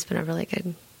 No, this has been a really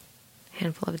good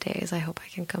handful of days. I hope I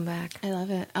can come back. I love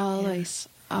it. Always.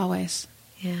 Yeah. Always.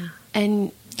 Yeah.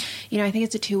 And, I think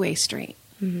it's a two-way street.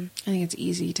 Mm-hmm. I think it's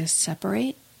easy to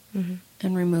separate and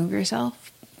remove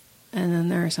yourself. And then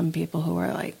there are some people who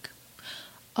are like,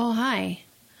 oh, hi.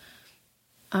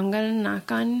 I'm going to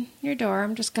knock on your door.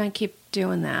 I'm just going to keep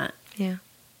doing that. Yeah.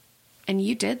 And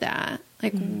you did that.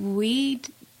 Like, we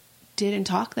didn't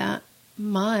talk that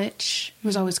much. It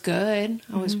was always good.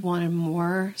 I always wanted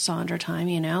more Sandra time,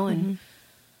 and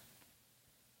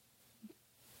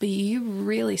but you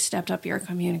really stepped up your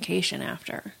communication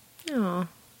after. Oh.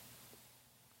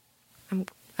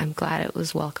 I'm glad it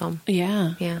was welcome.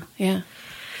 Yeah. Yeah. Yeah.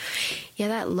 Yeah,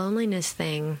 that loneliness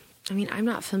thing. I mean, I'm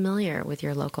not familiar with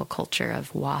your local culture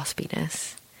of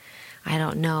waspiness. I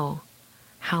don't know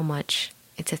how much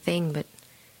it's a thing, but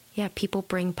yeah, people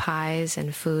bring pies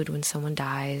and food when someone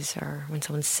dies or when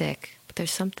someone's sick. But there's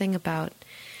something about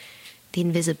the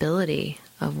invisibility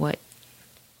of what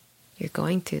you're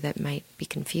going through that might be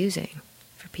confusing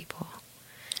for people.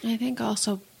 I think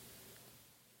also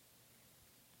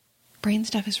brain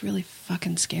stuff is really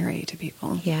fucking scary to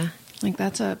people. Yeah. Like,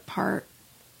 that's a part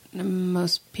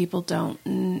most people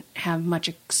don't have much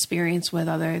experience with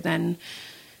other than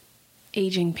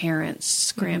aging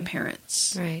parents,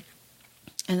 grandparents. Right.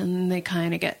 And then they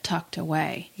kind of get tucked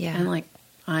away. Yeah. And, like,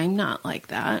 I'm not like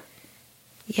that.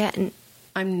 Yeah. And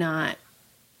I'm not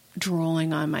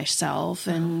drooling on myself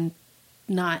and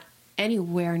not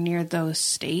anywhere near those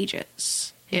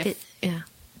stages. If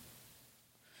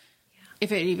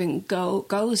it even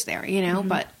goes there,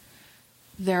 but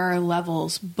there are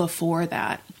levels before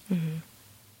that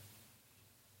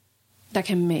that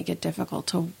can make it difficult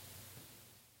to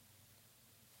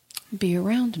be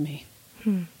around me.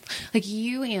 Like,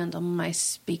 you handle my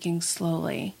speaking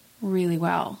slowly really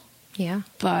well. Yeah.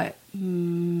 But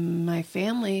my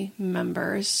family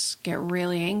members get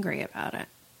really angry about it.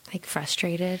 Like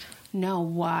frustrated? No,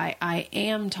 why I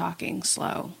am talking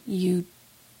slow. You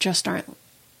just aren't.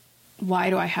 Why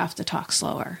do I have to talk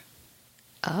slower?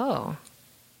 Oh.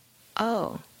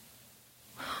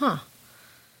 Huh.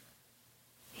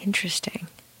 Interesting.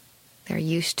 They're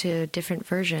used to a different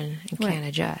version and can't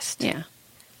adjust. Yeah.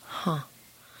 Huh.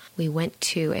 We went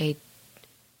to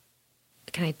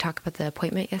can I talk about the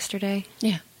appointment yesterday?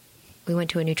 Yeah. We went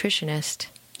to a nutritionist.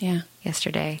 Yeah.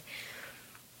 Yesterday.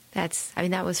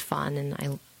 That was fun,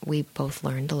 and we both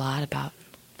learned a lot about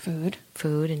food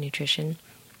and nutrition.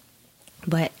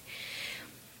 But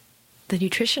the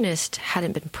nutritionist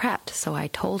hadn't been prepped, so I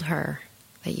told her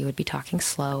that you would be talking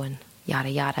slow and yada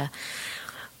yada.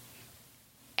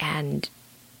 And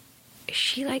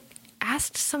she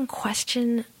asked some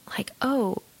question like,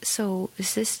 "Oh, so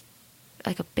is this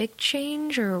like a big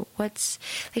change, or what's..."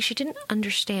 Like, she didn't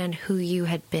understand who you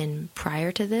had been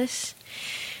prior to this.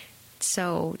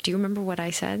 So, do you remember what I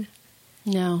said?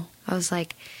 No. I was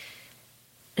like,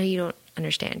 no, you don't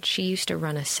understand. She used to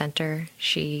run a center.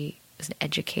 She was an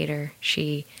educator.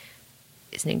 She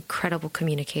is an incredible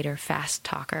communicator, fast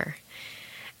talker.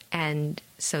 And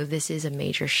so this is a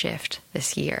major shift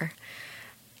this year.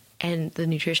 And the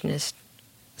nutritionist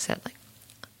said,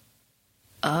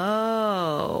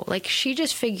 oh, she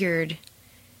just figured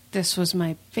this was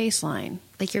my baseline.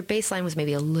 Like, your baseline was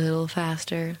maybe a little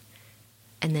faster,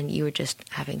 and then you were just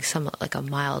having a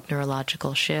mild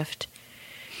neurological shift.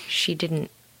 She didn't,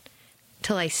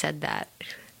 till I said that,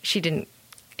 it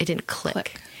didn't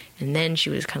click. And then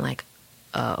she was kind of like,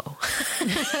 oh.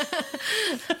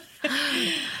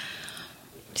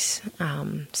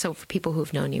 So for people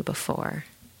who've known you before,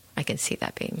 I can see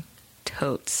that being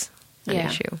totes an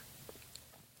issue.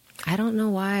 I don't know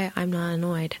why I'm not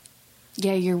annoyed.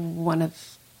 Yeah, you're one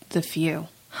of the few.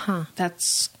 Huh.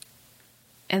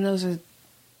 And those are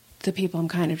the people I'm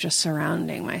kind of just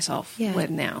surrounding myself with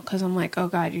now. Because I'm like, oh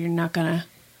God, you're not going to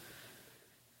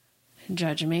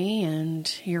judge me,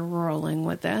 and you're rolling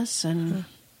with this, and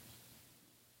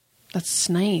that's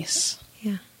nice.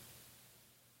 Yeah.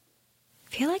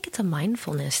 I feel like it's a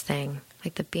mindfulness thing,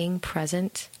 like the being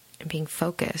present and being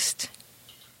focused,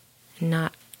 and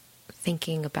not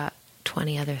thinking about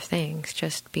 20 other things,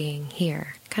 just being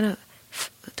here. Kind of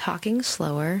talking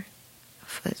slower,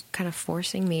 kind of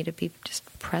forcing me to be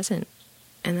just present.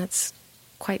 And that's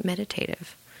quite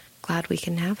meditative. Glad we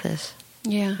can have this.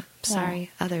 Yeah.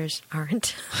 Sorry, others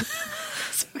aren't.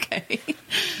 It's okay.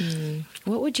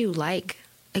 What would you like?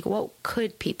 Like, what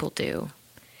could people do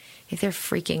if they're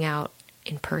freaking out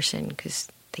in person because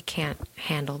they can't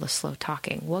handle the slow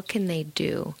talking? What can they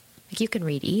do? Like, you can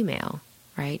read email,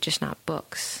 right? Just not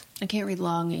books. I can't read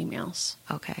long emails.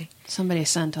 Okay. Somebody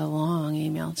sent a long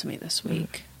email to me this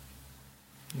week.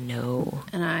 No.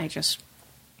 And I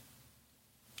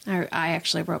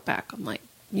actually wrote back. I'm like,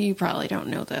 you probably don't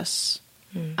know this.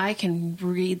 I can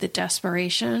read the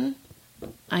desperation.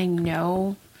 I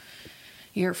know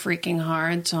you're freaking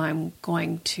hard, so I'm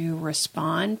going to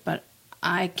respond, but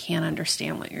I can't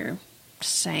understand what you're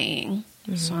saying.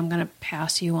 So I'm going to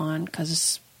pass you on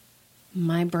because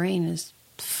my brain is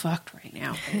fucked right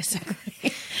now,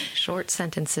 basically. Short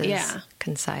sentences. Yeah.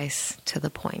 Concise, to the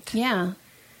point. Yeah.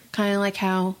 Kind of like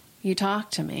how you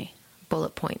talk to me.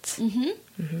 Bullet points.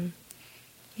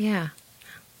 Yeah.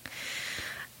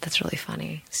 That's really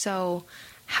funny. So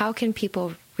how can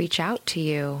people reach out to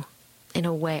you in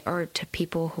a way, or to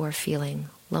people who are feeling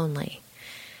lonely,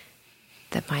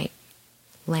 that might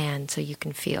land so you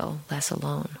can feel less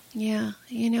alone? Yeah.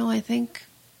 I think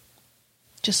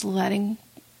just letting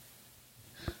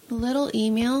little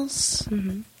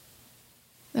emails.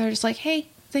 They're just like, hey,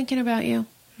 thinking about you.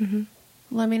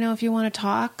 Let me know if you want to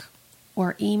talk,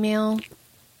 or email,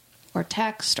 or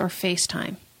text, or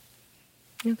FaceTime.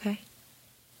 Okay.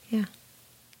 Yeah.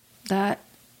 That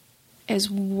is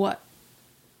what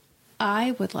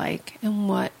I would like, and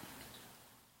what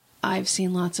I've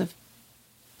seen lots of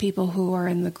people who are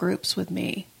in the groups with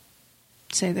me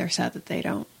say they're sad that they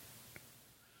don't.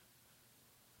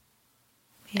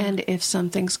 Yeah. And if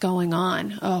something's going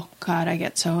on, oh God, I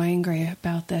get so angry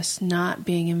about this not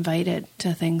being invited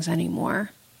to things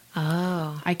anymore.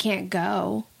 Oh. I can't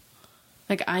go.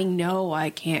 Like, I know I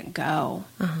can't go.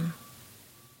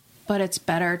 But it's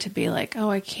better to be like, oh,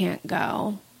 I can't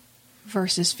go,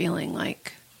 versus feeling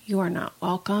like you are not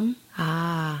welcome.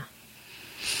 Ah.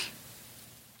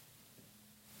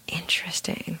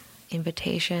 Interesting.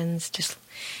 Invitations, just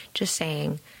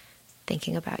saying,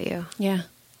 thinking about you. Yeah.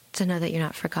 To know that you're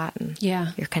not forgotten.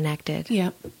 Yeah. You're connected.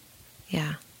 Yep.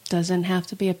 Yeah. Doesn't have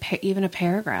to be even a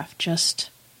paragraph, just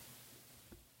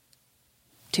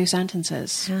 2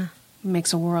 sentences. Yeah.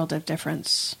 Makes a world of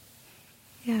difference.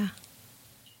 Yeah.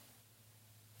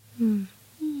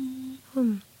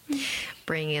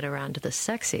 Bringing it around to the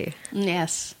sexy.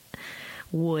 Yes.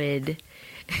 Would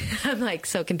I'm like,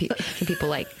 so can people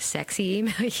like sexy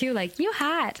email you, like, you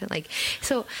hot, like,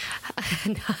 so I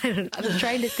don't know, I'm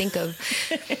trying to think of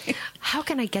how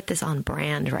can I get this on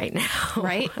brand right now.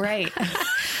 Right. Like,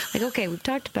 okay, we've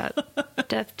talked about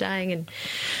death, dying,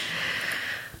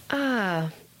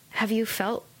 and have you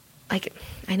felt like,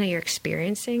 I know you're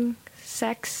experiencing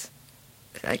sex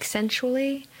like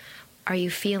sensually, are you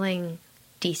feeling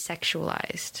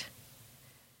desexualized?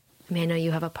 I mean, I know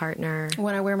you have a partner.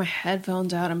 When I wear my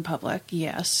headphones out in public,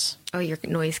 yes. Oh, your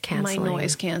noise canceling. My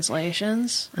noise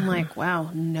cancellations. I'm like, wow,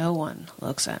 no one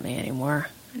looks at me anymore.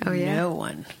 Oh, yeah? No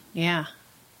one. Yeah.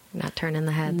 Not turning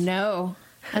the heads. No.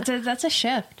 That's a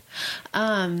shift.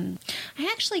 I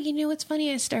actually, what's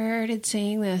funny? I started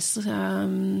saying this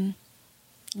about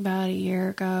a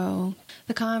year ago.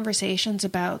 The conversations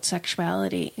about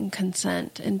sexuality and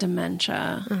consent and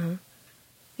dementia.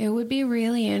 It would be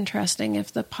really interesting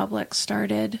if the public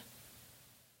started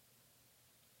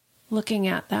looking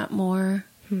at that more,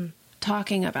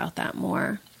 talking about that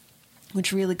more,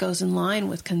 which really goes in line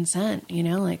with consent,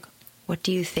 like. What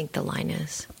do you think the line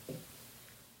is?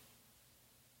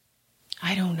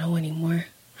 I don't know anymore.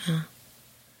 And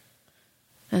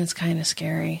it's kind of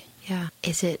scary. Yeah.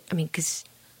 Is it, I mean, because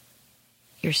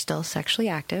you're still sexually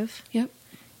active. Yep.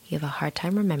 You have a hard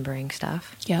time remembering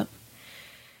stuff. Yep.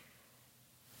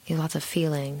 You have lots of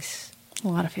feelings. A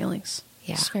lot of feelings.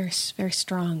 Yeah. Just very, very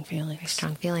strong feelings. Very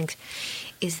strong feelings.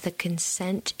 Is the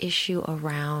consent issue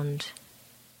around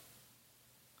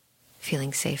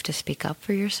feeling safe to speak up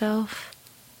for yourself?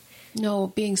 No,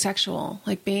 being sexual.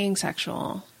 Like being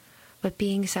sexual. But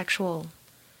being sexual.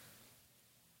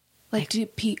 Like, do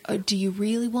you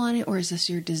really want it, or is this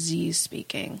your disease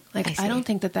speaking? Like, I don't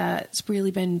think that's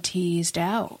really been teased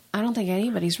out. I don't think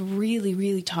anybody's really,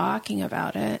 really talking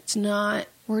about it. It's not,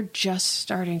 we're just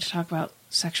starting to talk about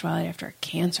sexuality after a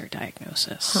cancer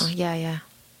diagnosis. Yeah.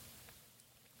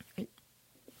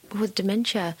 With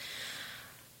dementia,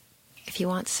 if you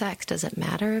want sex, does it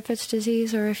matter if it's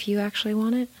disease or if you actually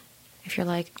want it? If you're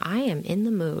like, I am in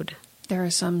the mood. There are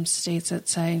some states that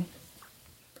say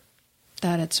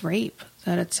that it's rape,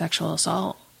 that it's sexual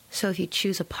assault. So if you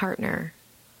choose a partner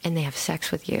and they have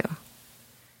sex with you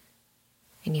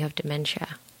and you have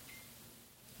dementia,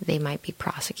 they might be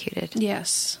prosecuted.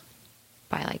 Yes.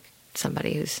 By like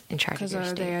somebody who's in charge of your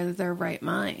state. Because they're their right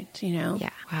mind, you know? Yeah.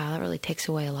 Wow, that really takes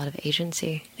away a lot of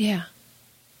agency. Yeah.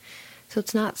 So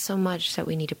it's not so much that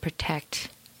we need to protect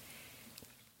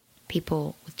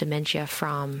people with dementia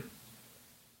from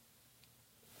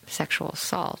sexual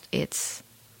assault. It's,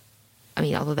 I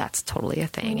mean, although that's totally a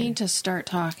thing. We need to start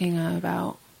talking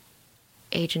about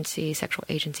agency, sexual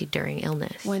agency during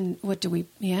illness. What do we,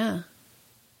 yeah.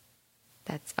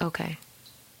 That's okay.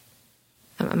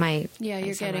 Am I? Yeah,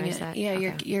 you're getting it. That? Yeah,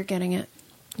 okay. you're getting it.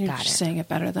 You're Got just it. saying it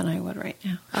better than I would right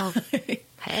now. Oh,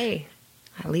 hey,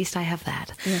 at least I have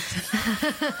that. Yes.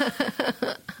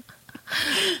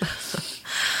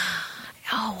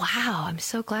 Oh, wow. I'm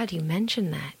so glad you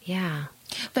mentioned that. Yeah.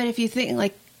 But if you think,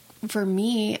 like, for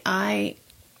me, I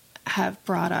have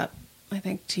brought up, I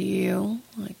think, to you,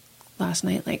 like, last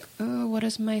night, like, oh, what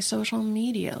does my social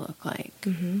media look like?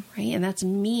 Mm-hmm. Right? And that's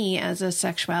me as a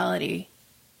sexuality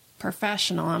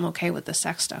professional. I'm okay with the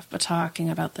sex stuff, but talking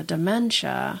about the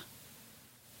dementia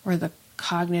or the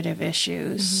cognitive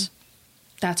issues,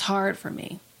 that's hard for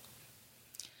me.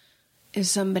 If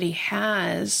somebody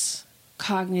has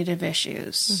cognitive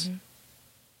issues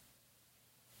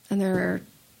and are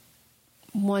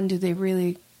they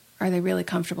really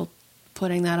comfortable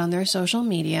putting that on their social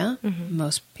media?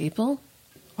 Most people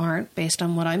aren't, based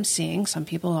on what I'm seeing. Some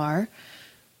people are.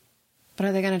 But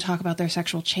are they going to talk about their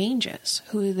sexual changes?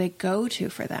 Who do they go to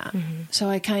for that? So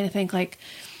I kind of think, like,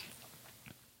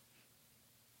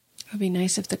 it would be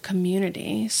nice if the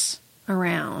communities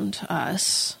around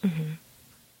us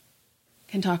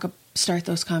can start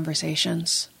those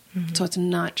conversations. So it's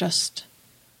not just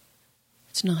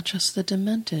the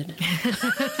demented.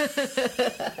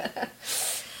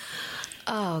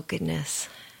 Oh, goodness.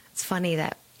 It's funny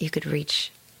that you could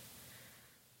reach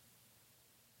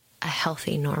a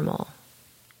healthy normal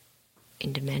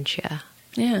in dementia.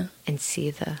 Yeah. And see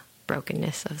the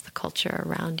brokenness of the culture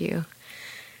around you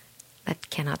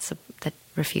that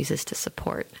refuses to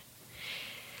support.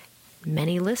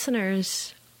 Many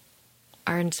listeners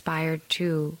are inspired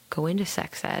to go into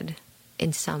sex ed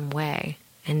in some way,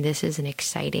 and this is an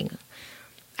exciting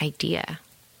idea.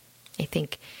 I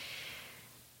think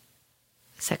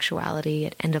sexuality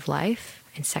at end of life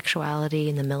and sexuality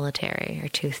in the military are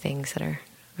two things that are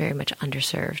very much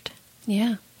underserved.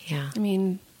 Yeah. Yeah. I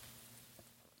mean,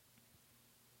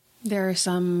 there is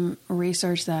some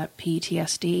research that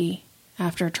PTSD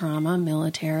after trauma,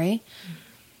 military,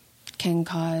 can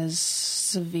cause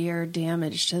severe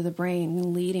damage to the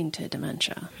brain, leading to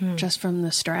dementia just from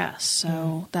the stress.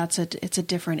 So it's a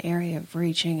different area of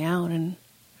reaching out and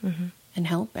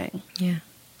helping. Yeah.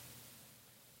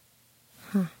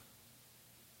 Huh.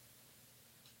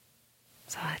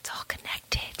 So it's all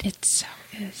connected. It so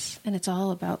is. And it's all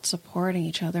about supporting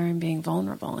each other and being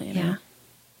vulnerable, you know? Yeah.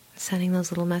 Sending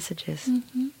those little messages.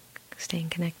 Staying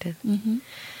connected.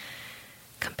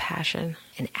 Compassion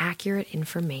and accurate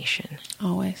information.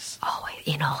 Always. Always.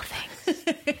 In all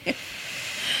things.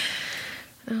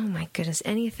 Oh, my goodness.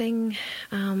 Anything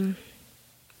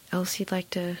else you'd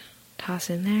like to toss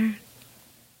in there?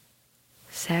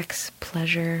 Sex,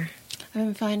 pleasure. I've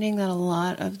been finding that a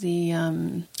lot of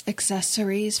the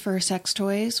accessories for sex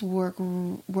toys work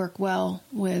well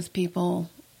with people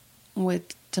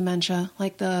with dementia,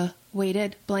 like the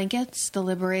weighted blankets, the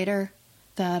Liberator.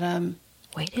 That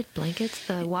weighted blankets,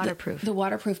 the waterproof. The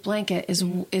waterproof blanket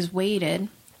is weighted,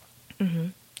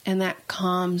 and that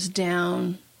calms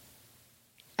down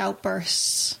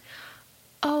outbursts.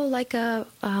 Oh, like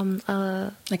like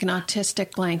an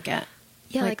autistic blanket.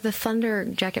 Yeah, like the thunder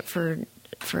jacket for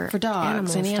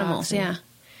dogs and animals. Yeah,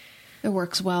 it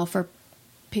works well for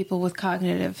people with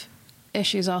cognitive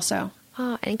issues also.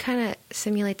 Oh, and it kind of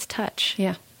simulates touch.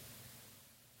 Yeah,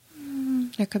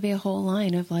 there could be a whole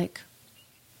line of like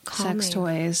Calming. sex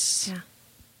toys. Yeah.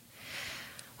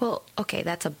 Well, okay,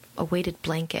 that's a weighted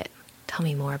blanket. Tell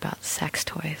me more about sex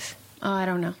toys. Oh, I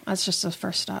don't know. That's just the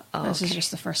first step. Oh, this is okay. just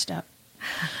the first step.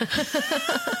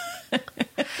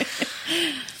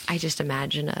 I just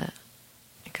imagine a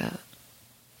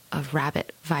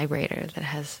rabbit vibrator that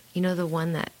has, you know, the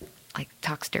one that like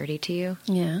talks dirty to you.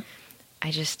 Yeah,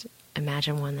 I just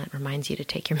imagine one that reminds you to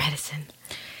take your medicine.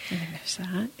 I think there's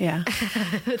that. Yeah,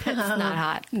 That's not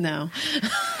hot. No.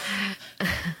 I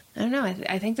don't know.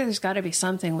 I think there's got to be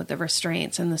something with the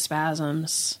restraints and the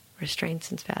spasms.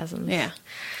 Restraints and spasms. Yeah.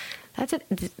 That's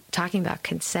it. Talking about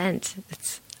consent.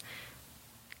 It's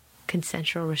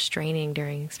consensual restraining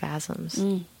during spasms.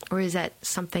 Or is that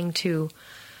something to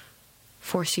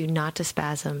force you not to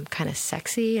spasm, kind of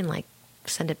sexy and like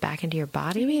send it back into your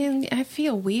body? I mean, I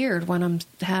feel weird when I'm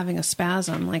having a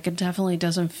spasm. Like, it definitely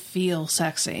doesn't feel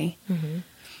sexy.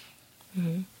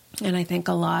 And I think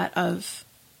a lot of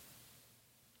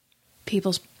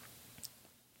people's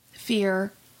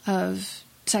fear of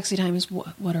sexy time is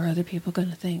what are other people going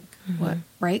to think? What,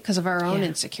 right? Because of our own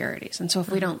insecurities. And so if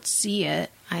we don't see it,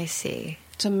 I see.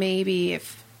 So maybe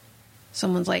if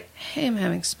someone's like, hey, I'm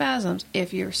having spasms,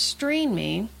 if you restrain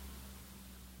me,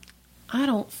 I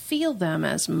don't feel them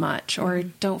as much or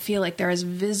don't feel like they're as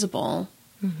visible.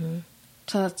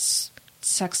 So that's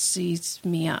sexies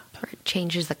me up. Or it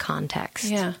changes the context.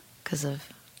 Yeah. Because of,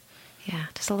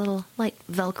 just a little like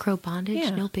Velcro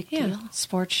bondage. No big deal.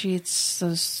 Sports sheets,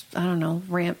 those, I don't know,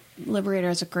 Liberator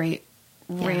is a great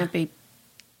rampy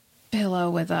pillow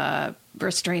with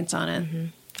restraints on it.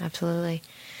 Absolutely.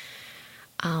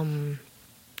 I was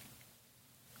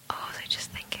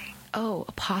just thinking. Oh,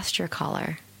 a posture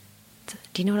collar.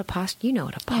 Do you know what a posture? You know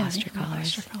what a posture collar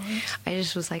is. I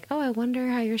just was like, I wonder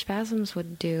how your spasms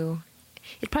would do.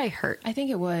 It'd probably hurt. I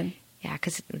think it would. Yeah,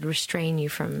 because it would restrain you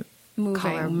from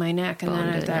moving my neck, and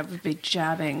then that would be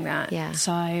jabbing that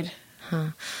side.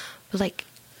 But like,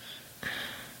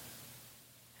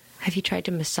 have you tried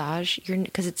to massage your?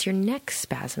 Because it's your neck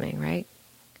spasming, right?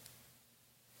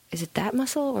 Is it that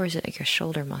muscle or is it like your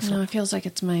shoulder muscle? No, it feels like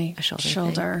it's my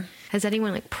shoulder. Has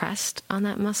anyone like pressed on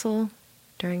that muscle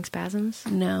during spasms?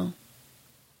 No.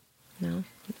 Now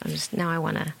I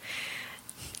want to.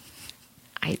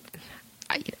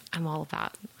 I'm all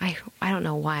about. I don't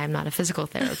know why I'm not a physical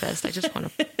therapist. I just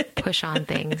want to push on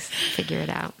things, figure it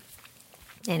out.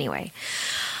 Anyway,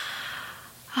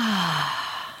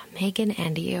 Megan,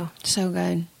 Andelloux. So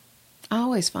good.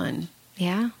 Always fun.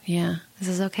 Yeah? Yeah. This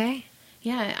is okay?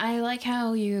 Yeah, I like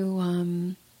how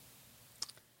you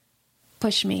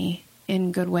push me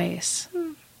in good ways.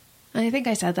 I think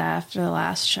I said that after the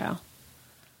last show.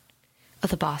 Oh,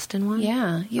 the Boston one?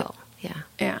 Yeah. Oh, yeah.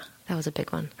 Yeah. That was a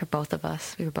big one for both of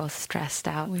us. We were both stressed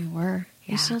out. We were.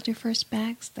 Yeah. You sold your first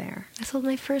bags there. I sold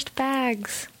my first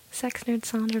bags. Sex Nerd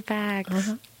Sandra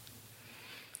bags.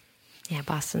 Yeah,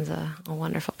 Boston's a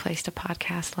wonderful place to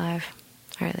podcast live.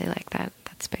 I really like that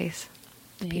space.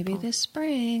 Maybe this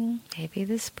spring. Maybe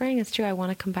this spring. It's true. I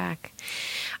want to come back.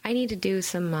 I need to do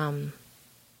some...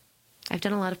 I've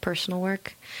done a lot of personal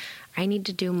work. I need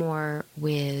to do more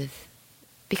with...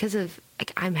 Because of...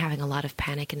 Like, I'm having a lot of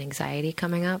panic and anxiety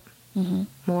coming up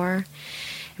more.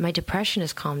 And my depression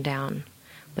has calmed down.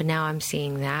 But now I'm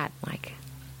seeing that like,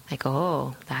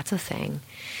 oh, that's a thing.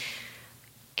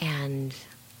 And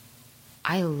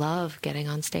I love getting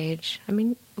on stage. I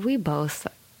mean, we both,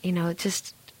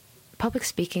 just public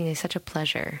speaking is such a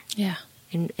pleasure. Yeah.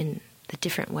 In the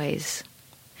different ways.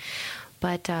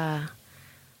 But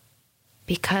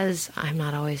because I'm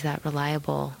not always that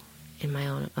reliable in my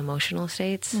own emotional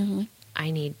states,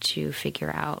 I need to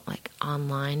figure out like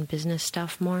online business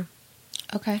stuff more.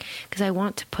 Okay. Because I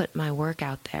want to put my work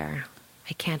out there.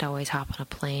 I can't always hop on a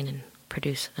plane and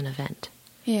produce an event.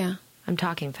 Yeah. I'm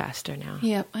talking faster now.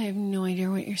 Yep. I have no idea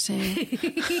what you're saying.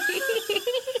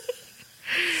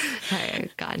 I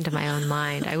got into my own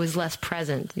mind. I was less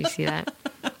present. You see that?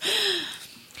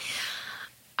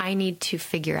 I need to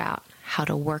figure out how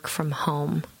to work from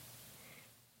home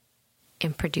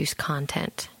and produce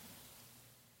content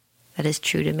that is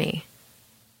true to me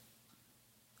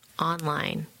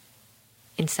online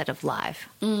instead of live.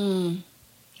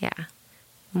 Yeah.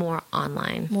 More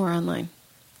online. More online.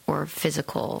 Or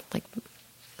physical, like,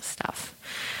 stuff.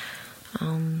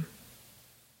 I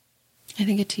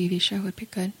think a TV show would be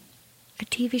good. A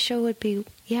TV show would be,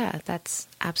 yeah, that's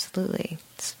absolutely.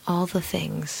 It's all the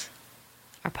things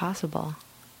are possible,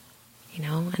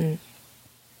 and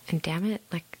damn it,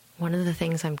 like, one of the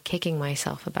things I'm kicking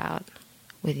myself about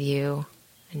with you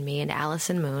and me and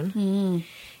Allison Moon,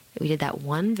 we did that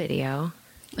one video.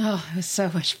 Oh, it was so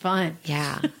much fun.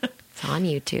 Yeah. It's on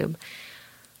YouTube.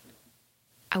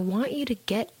 I want you to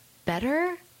get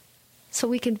better so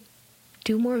we can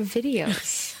do more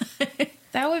videos.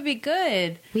 That would be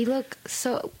good. We're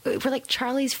like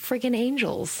Charlie's friggin'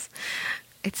 Angels.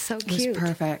 It's so cute. It was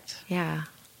perfect. Yeah.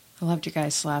 I loved you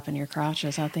guys slapping your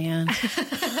crotches at the end.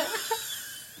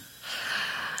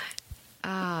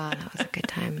 That was a good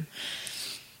time.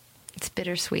 It's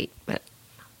bittersweet, but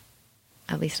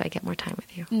at least I get more time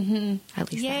with you.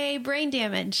 At least. Yay, brain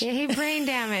damage. Yay, brain #.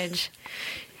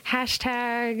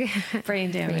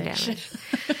 Brain damage.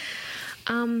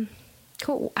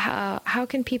 Cool. How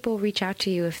can people reach out to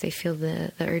you if they feel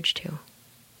the urge to?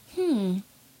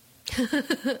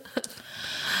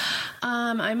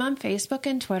 I'm on Facebook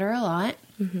and Twitter a lot.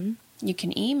 Mm-hmm. You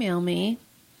can email me.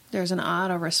 There's an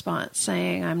auto response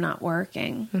saying I'm not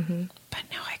working. Mm-hmm. But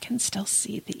no, I can still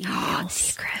see the emails.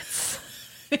 Secrets.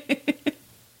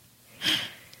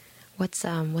 What's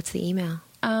the email?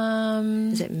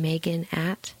 Is it Megan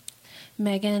at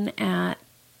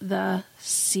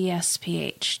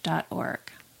thecsph.org.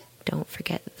 Don't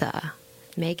forget the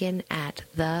Megan at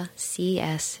thecsph.org.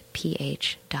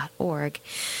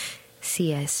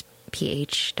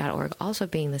 CSPH.org, also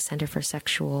being the Center for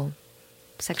Sexual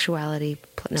Center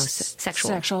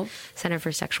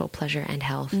for Sexual Pleasure and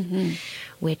Health,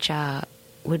 which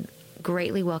would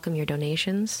greatly welcome your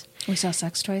donations. We sell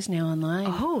sex toys now online.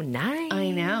 Oh, nice.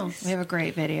 I know. We have a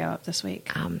great video up this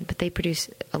week. But they produce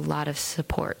a lot of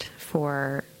support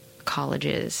for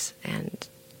colleges and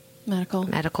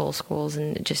medical schools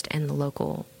and the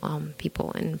local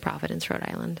people in Providence, Rhode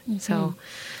Island. Mm-hmm. So,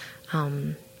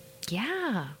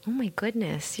 yeah. Oh my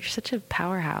goodness. You're such a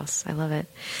powerhouse. I love it.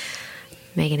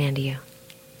 Megan, and to you.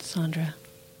 Sandra.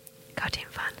 Goddamn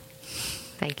fun.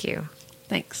 Thank you.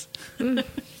 Thanks.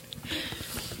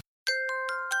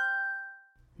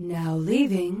 Now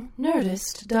leaving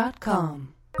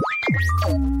Nerdist.com.